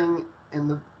person sitting in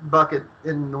the bucket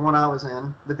in the one I was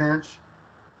in, the bench,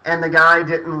 and the guy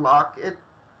didn't lock it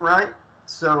right.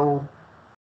 So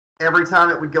every time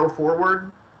it would go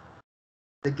forward,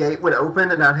 the gate would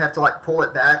open, and I'd have to pull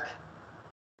it back,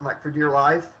 for dear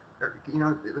life, or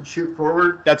it would shoot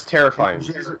forward. That's terrifying.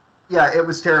 Yeah, it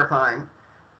was terrifying.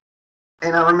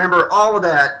 And I remember all of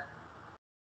that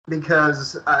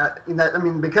because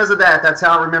because of that. That's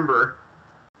how I remember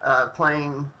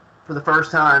playing for the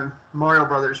first time Mario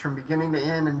Brothers from beginning to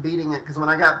end and beating it. Because when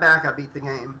I got back, I beat the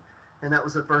game, and that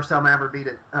was the first time I ever beat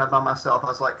it by myself. I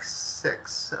was like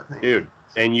 6, I think. Dude,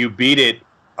 and you beat it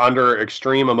under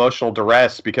extreme emotional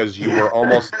duress because you were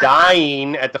almost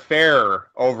dying at the fair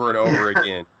over and over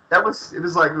again. It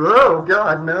was like, oh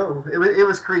God, no. It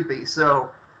was creepy.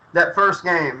 So that first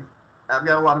game, I've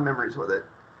got a lot of memories with it.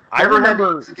 I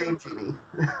remember a Game Genie.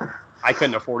 I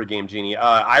couldn't afford a Game Genie.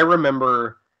 I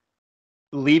remember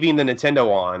leaving the Nintendo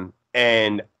on,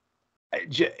 and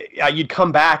you'd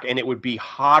come back, and it would be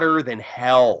hotter than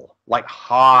hell, like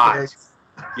hot. Yes.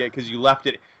 Yeah, because you left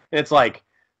it, and it's like,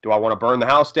 do I want to burn the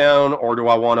house down, or do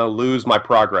I want to lose my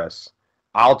progress?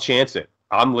 I'll chance it.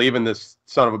 I'm leaving this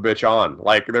son of a bitch on.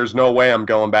 Like, there's no way I'm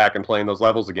going back and playing those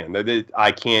levels again.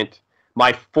 I can't.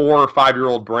 My 4 or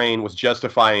 5-year-old brain was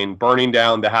justifying burning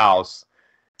down the house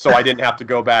so I didn't have to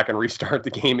go back and restart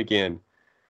the game again.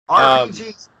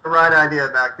 RPG's the right idea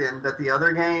back then, but the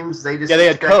other games, they just... Yeah, they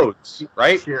had codes,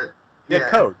 right? Shit. They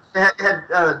had codes.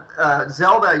 Had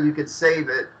Zelda, you could save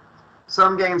it.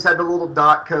 Some games had the little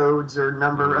dot codes or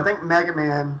number. Mm-hmm. I think Mega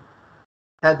Man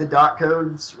had the dot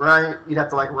codes, right? You'd have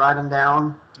to, like, write them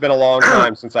down. It's been a long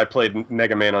time since I played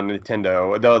Mega Man on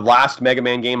Nintendo. The last Mega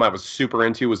Man game I was super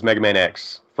into was Mega Man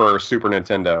X for Super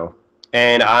Nintendo.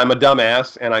 And I'm a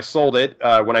dumbass, and I sold it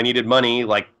when I needed money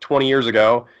like 20 years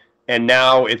ago, and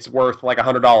now it's worth like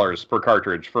 $100 per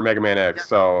cartridge for Mega Man X. Yeah.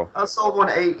 So I sold one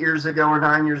 8 years ago or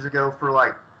 9 years ago for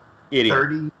like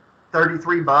 $33,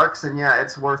 and yeah,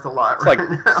 it's worth a lot now.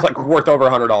 It's like worth over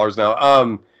 $100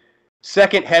 now.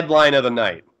 Second headline of the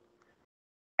night.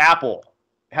 Apple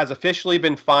has officially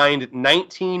been fined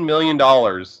 $19 million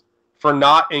for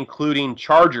not including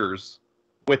chargers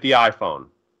with the iPhone.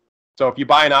 So if you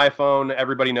buy an iPhone,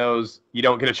 everybody knows you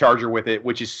don't get a charger with it,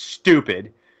 which is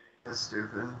stupid. That's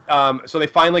stupid. So they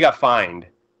finally got fined.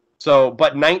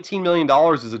 But $19 million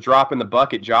is a drop in the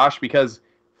bucket, Josh, because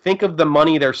think of the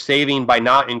money they're saving by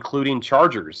not including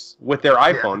chargers with their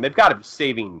iPhone. Yeah. They've got to be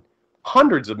saving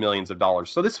hundreds of millions of dollars.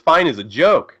 So this fine is a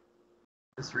joke.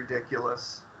 It's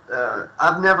ridiculous.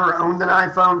 I've never owned an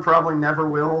iPhone, probably never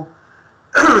will.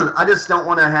 I just don't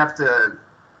want to have to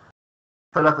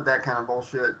put up with that kind of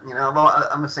bullshit. You know,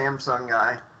 I'm a Samsung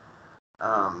guy.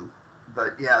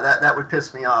 But yeah, that would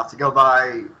piss me off to go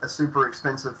buy a super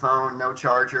expensive phone, no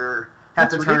charger, have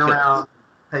to turn around,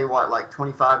 pay what, like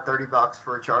 $25-$30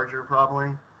 for a charger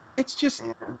probably. It's just,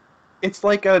 it's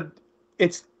like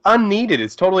it's unneeded.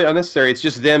 It's totally unnecessary. It's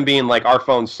just them being like, our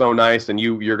phone's so nice and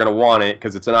you're going to want it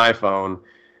because it's an iPhone.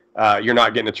 You're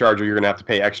not getting a charger. You're going to have to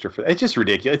pay extra for it. It's just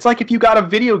ridiculous. It's like if you got a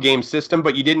video game system,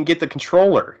 but you didn't get the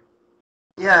controller.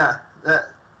 Yeah.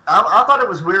 I thought it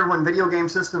was weird when video game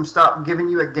systems stopped giving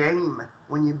you a game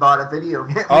when you bought a video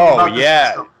game. Oh,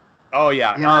 yeah. Oh,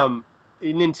 yeah. Yeah.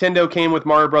 Nintendo came with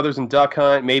Mario Brothers and Duck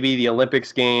Hunt, maybe the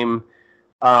Olympics game.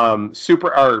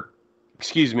 Super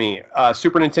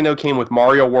Nintendo came with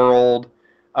Mario World.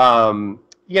 And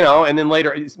then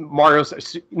later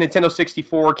Nintendo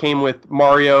 64 came with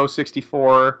Mario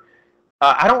 64.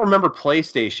 I don't remember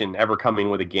PlayStation ever coming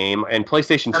with a game, and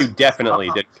PlayStation 2 definitely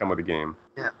didn't come with a game.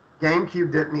 Yeah,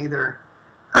 GameCube didn't either.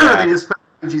 They just put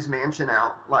Luigi's Mansion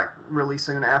out like really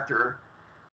soon after,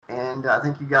 and I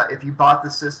think if you bought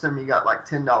the system, you got like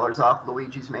 $10 off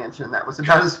Luigi's Mansion. That was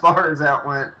about as far as that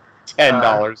went.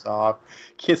 $10 off.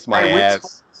 Kiss my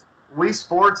ass. Wii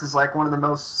Sports is like one of the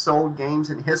most sold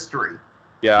games in history.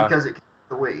 Yeah. Because it came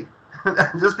with the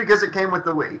Wii. Just because it came with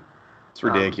the Wii. It's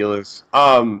ridiculous.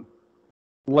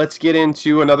 Let's get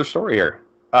into another story here.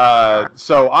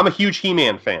 So I'm a huge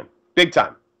He-Man fan. Big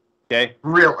time. Okay?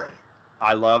 Really?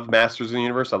 I love Masters of the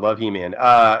Universe. I love He-Man.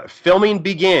 Filming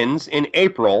begins in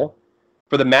April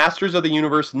for the Masters of the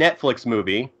Universe Netflix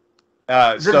movie.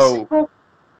 Is it a sequel?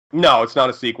 No, it's not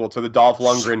a sequel to the Dolph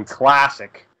Lundgren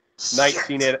classic.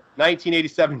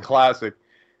 1987 classic.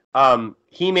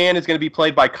 He-Man is going to be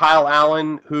played by Kyle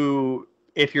Allen, who,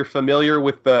 if you're familiar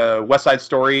with the West Side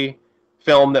Story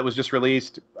film that was just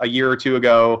released a year or two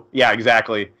ago. Yeah,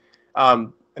 exactly.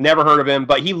 Never heard of him,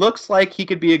 but he looks like he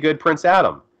could be a good Prince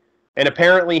Adam. And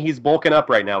apparently he's bulking up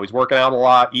right now. He's working out a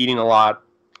lot, eating a lot.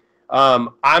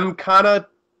 I'm kind of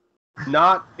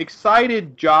not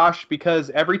excited, Josh, because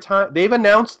every time they've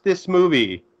announced this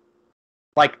movie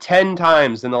like 10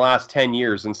 times in the last 10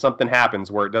 years, and something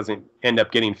happens where it doesn't end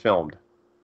up getting filmed.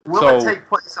 Will it take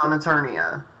place on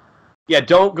Eternia? Yeah,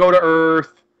 don't go to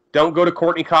Earth. Don't go to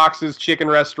Courtney Cox's chicken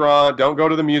restaurant. Don't go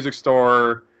to the music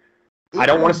store. I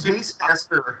don't want to see...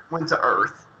 Beastmaster went to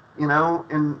Earth, in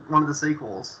one of the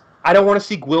sequels. I don't want to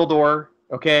see Gwildor,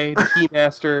 okay? The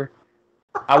Keymaster.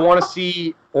 I want to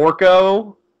see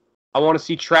Orko. I want to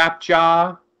see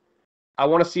Trapjaw. I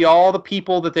want to see all the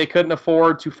people that they couldn't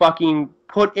afford to fucking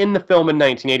put in the film in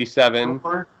 1987.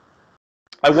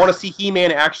 I want to see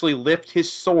He-Man actually lift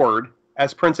his sword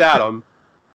as Prince Adam,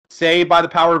 say by the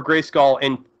power of Grayskull,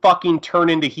 and fucking turn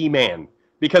into He-Man.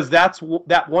 Because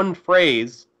that one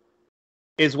phrase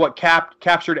is what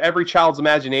captured every child's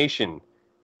imagination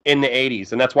in the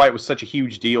 80s. And that's why it was such a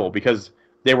huge deal, because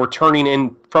they were turning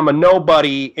in from a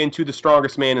nobody into the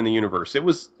strongest man in the universe. It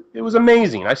was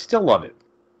amazing. I still love it.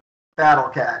 Battle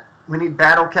Cat. We need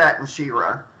Battle Cat and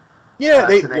She-Ra. Yeah,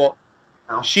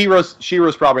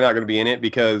 She-Ra's probably not going to be in it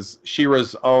because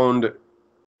She-Ra's owned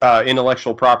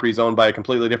intellectual property is owned by a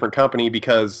completely different company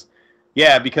because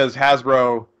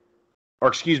Hasbro, or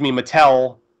excuse me,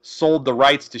 Mattel sold the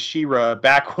rights to She-Ra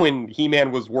back when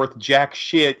He-Man was worth jack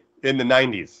shit in the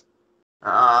 90s.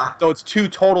 So it's two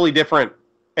totally different.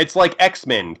 It's like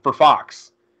X-Men for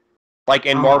Fox, like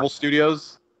in Marvel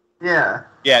Studios. Yeah.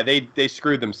 Yeah, they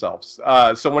screwed themselves.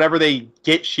 So whenever they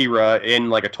get She-Ra in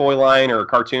like a toy line or a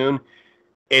cartoon,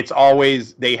 it's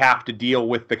always they have to deal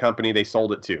with the company they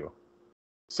sold it to.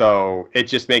 So it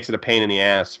just makes it a pain in the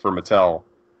ass for Mattel.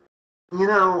 You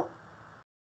know,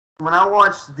 when I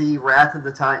watched the Wrath of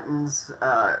the Titans,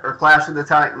 or Clash of the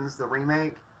Titans, the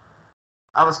remake,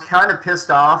 I was kind of pissed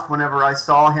off whenever I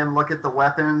saw him look at the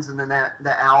weapons and then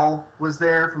the owl was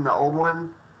there from the old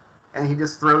one, and he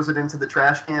just throws it into the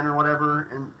trash can or whatever,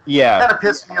 and yeah, kind of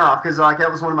pissed me off because like that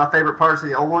was one of my favorite parts of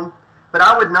the old one. But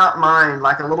I would not mind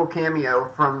like a little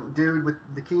cameo from dude with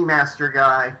the Keymaster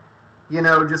guy, you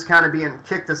know, just kind of being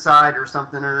kicked aside or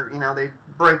something, or you know they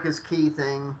break his key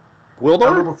thing. Wildor?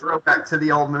 A little throwback to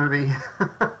the old movie.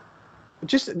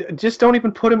 Just don't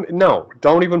even put him. No,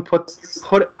 don't even put.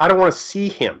 I don't want to see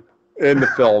him in the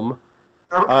film.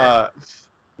 Okay.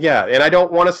 Yeah, and I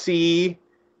don't want to see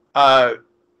the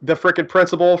frickin'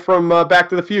 principal from Back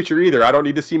to the Future either. I don't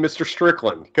need to see Mr.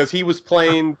 Strickland because he was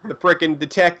playing the frickin'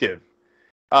 detective.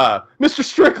 Mr.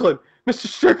 Strickland,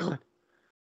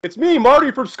 it's me,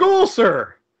 Marty from school,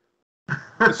 sir.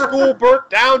 The school burnt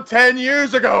down 10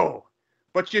 years ago,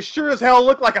 but you sure as hell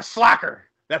look like a slacker.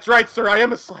 That's right, sir. I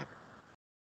am a slacker.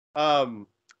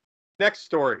 Next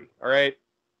story, all right?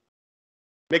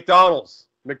 McDonald's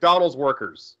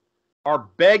workers are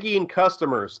begging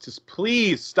customers to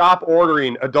please stop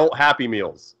ordering adult Happy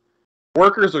Meals.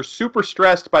 Workers are super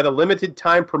stressed by the limited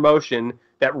time promotion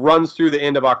that runs through the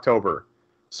end of October.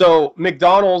 So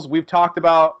McDonald's, we've talked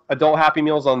about adult Happy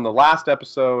Meals on the last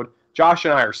episode. Josh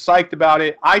and I are psyched about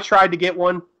it. I tried to get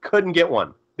one, couldn't get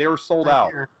one. They were sold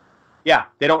out. Yeah,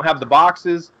 they don't have the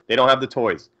boxes. They don't have the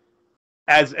toys.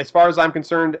 As far as I'm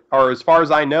concerned, or as far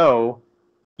as I know,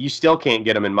 you still can't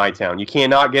get them in my town. You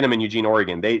cannot get them in Eugene,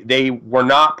 Oregon. They were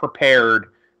not prepared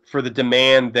for the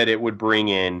demand that it would bring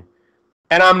in.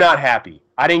 And I'm not happy.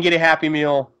 I didn't get a Happy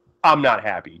Meal. I'm not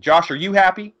happy. Josh, are you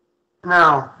happy?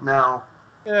 No.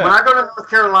 Yeah. When I go to North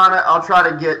Carolina, I'll try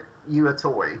to get you a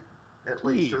toy, at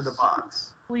least, or the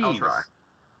box. Please. I'll try.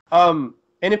 And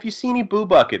if you see any Boo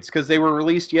Buckets, because they were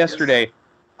released yesterday, yes.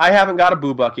 I haven't got a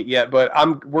Boo Bucket yet, but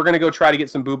we're going to go try to get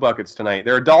some Boo Buckets tonight.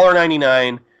 They're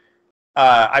 $1.99.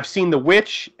 I've seen the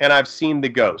Witch and I've seen the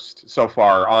Ghost so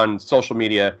far on social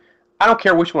media. I don't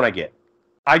care which one I get.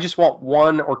 I just want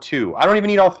one or two. I don't even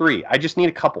need all three. I just need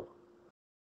a couple.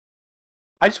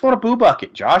 I just want a Boo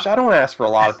Bucket, Josh. I don't ask for a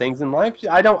lot of things in life.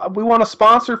 We want a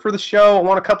sponsor for the show. I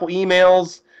want a couple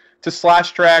emails to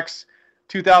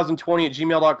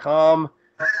slashtrax2020@gmail.com.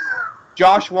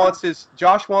 Josh wants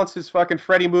his fucking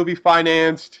Freddy movie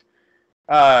financed.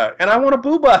 And I want a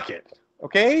Boo Bucket.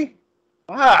 Okay?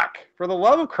 Fuck. For the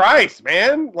love of Christ,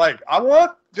 man. Like, I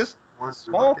want just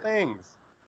small things.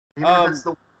 Even if it's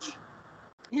the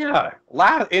Yeah.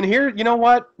 And here, you know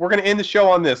what? We're going to end the show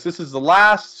on this. This is the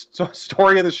last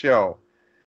story of the show.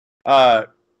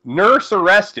 Nurse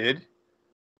arrested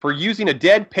for using a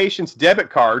dead patient's debit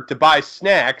card to buy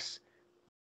snacks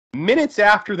minutes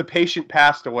after the patient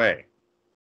passed away.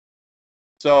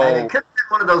 So, and it could be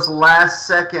one of those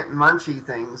last-second munchie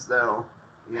things, though.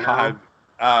 You know?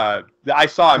 I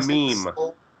saw a meme.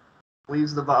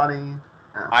 Leaves the body.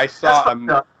 No.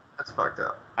 That's fucked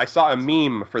up. I saw a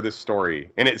meme for this story,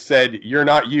 and it said, "You're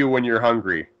not you when you're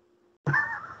hungry."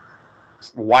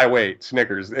 Why wait?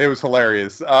 Snickers. It was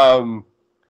hilarious. So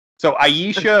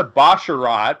Aisha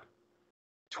Basharat,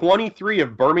 23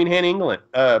 of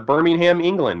Birmingham,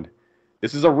 England.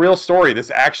 This is a real story.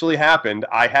 This actually happened.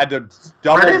 I had to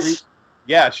double.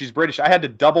 Yeah, she's British. I had to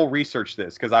double research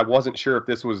this because I wasn't sure if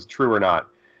this was true or not.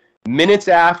 Minutes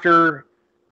after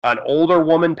an older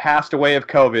woman passed away of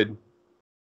COVID,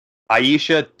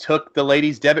 Aisha took the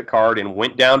lady's debit card and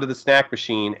went down to the snack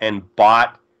machine and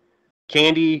bought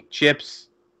candy, chips,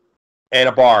 and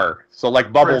a bar. So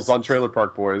like Bubbles on Trailer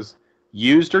Park Boys.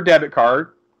 Used her debit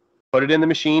card, put it in the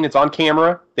machine. It's on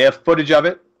camera. They have footage of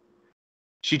it.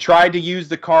 She tried to use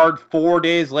the card 4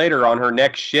 days later on her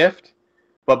next shift,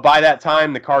 but by that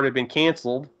time the card had been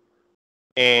canceled,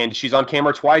 and she's on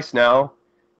camera twice now.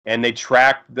 And they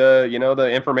tracked the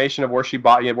information of where she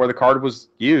bought, where the card was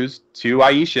used to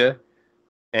Aisha,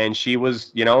 and she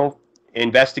was,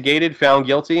 investigated, found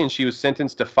guilty, and she was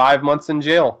sentenced to 5 months in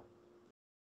jail.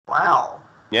 Wow.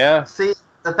 Yeah. See,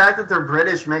 the fact that they're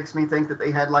British makes me think that they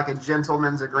had like a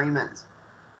gentleman's agreement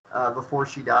before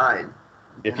she died.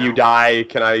 If you die,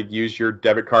 can I use your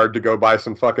debit card to go buy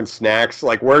some fucking snacks?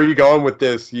 Like, where are you going with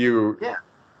this, you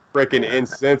freaking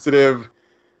insensitive?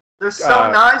 They're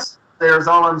so nice. There's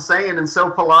all I'm saying, and so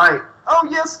polite. Oh,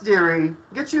 yes, dearie.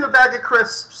 Get you a bag of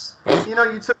crisps.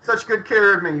 You took such good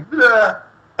care of me. Blah.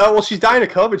 Oh, well, she's dying of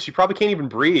COVID. She probably can't even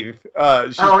breathe.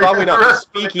 She's probably not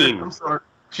speaking. I'm sorry.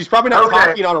 She's probably not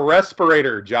talking on a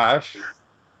respirator, Josh.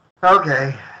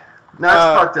 Okay. No,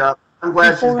 it's fucked up. I'm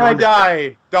glad before I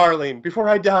die, darling, before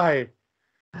I die,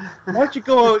 why don't you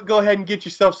go ahead and get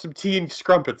yourself some tea and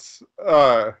scrumpets?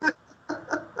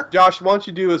 Josh, why don't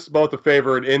you do us both a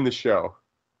favor and end the show?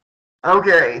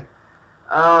 Okay.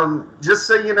 Just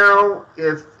so you know,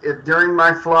 if during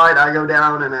my flight I go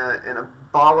down in a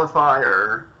ball of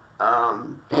fire,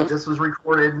 this was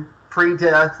recorded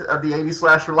pre-death of the 80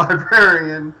 Slasher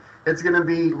Librarian. It's going to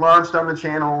be launched on the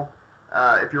channel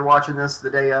if you're watching this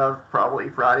the day of, probably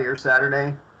Friday or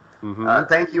Saturday. Mm-hmm.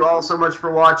 Thank you all so much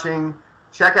for watching.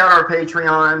 Check out our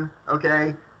Patreon,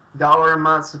 okay? $1 a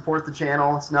month, support the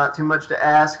channel. It's not too much to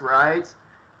ask, right?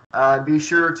 Be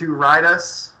sure to write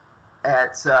us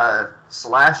at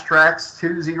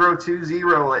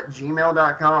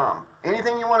slashtrax2020@gmail.com.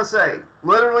 Anything you want to say,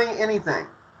 literally anything.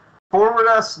 Forward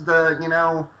us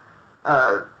the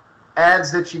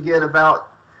ads that you get about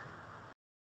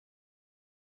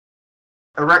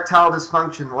erectile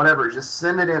dysfunction, whatever. Just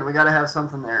send it in. We got to have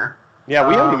something there. Yeah,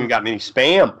 we haven't even gotten any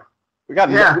spam. We got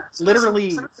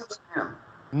literally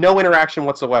no interaction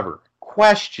whatsoever.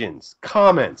 Questions,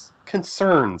 comments,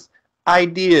 concerns,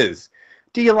 ideas.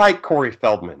 Do you like Corey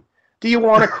Feldman? Do you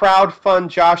want to crowdfund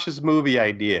Josh's movie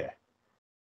idea?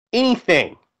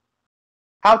 Anything.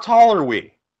 How tall are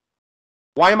we?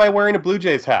 Why am I wearing a Blue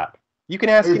Jays hat? You can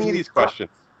ask any of these questions.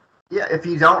 Yeah, if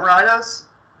you don't write us,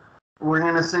 we're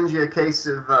going to send you a case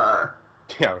of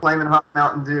Flamin' Hot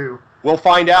Mountain Dew. We'll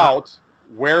find out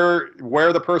where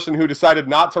the person who decided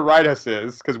not to write us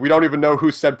is, because we don't even know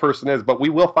who said person is, but we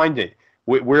will find it.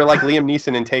 We're like Liam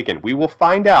Neeson in Taken. We will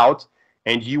find out,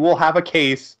 and you will have a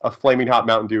case of Flaming Hot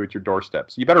Mountain Dew at your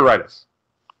doorstep. So you better write us.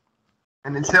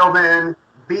 And until then,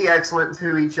 be excellent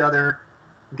to each other.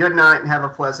 Good night and have a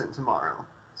pleasant tomorrow.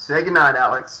 Say good night,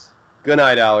 Alex. Good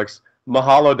night, Alex.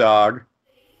 Mahalo, dog.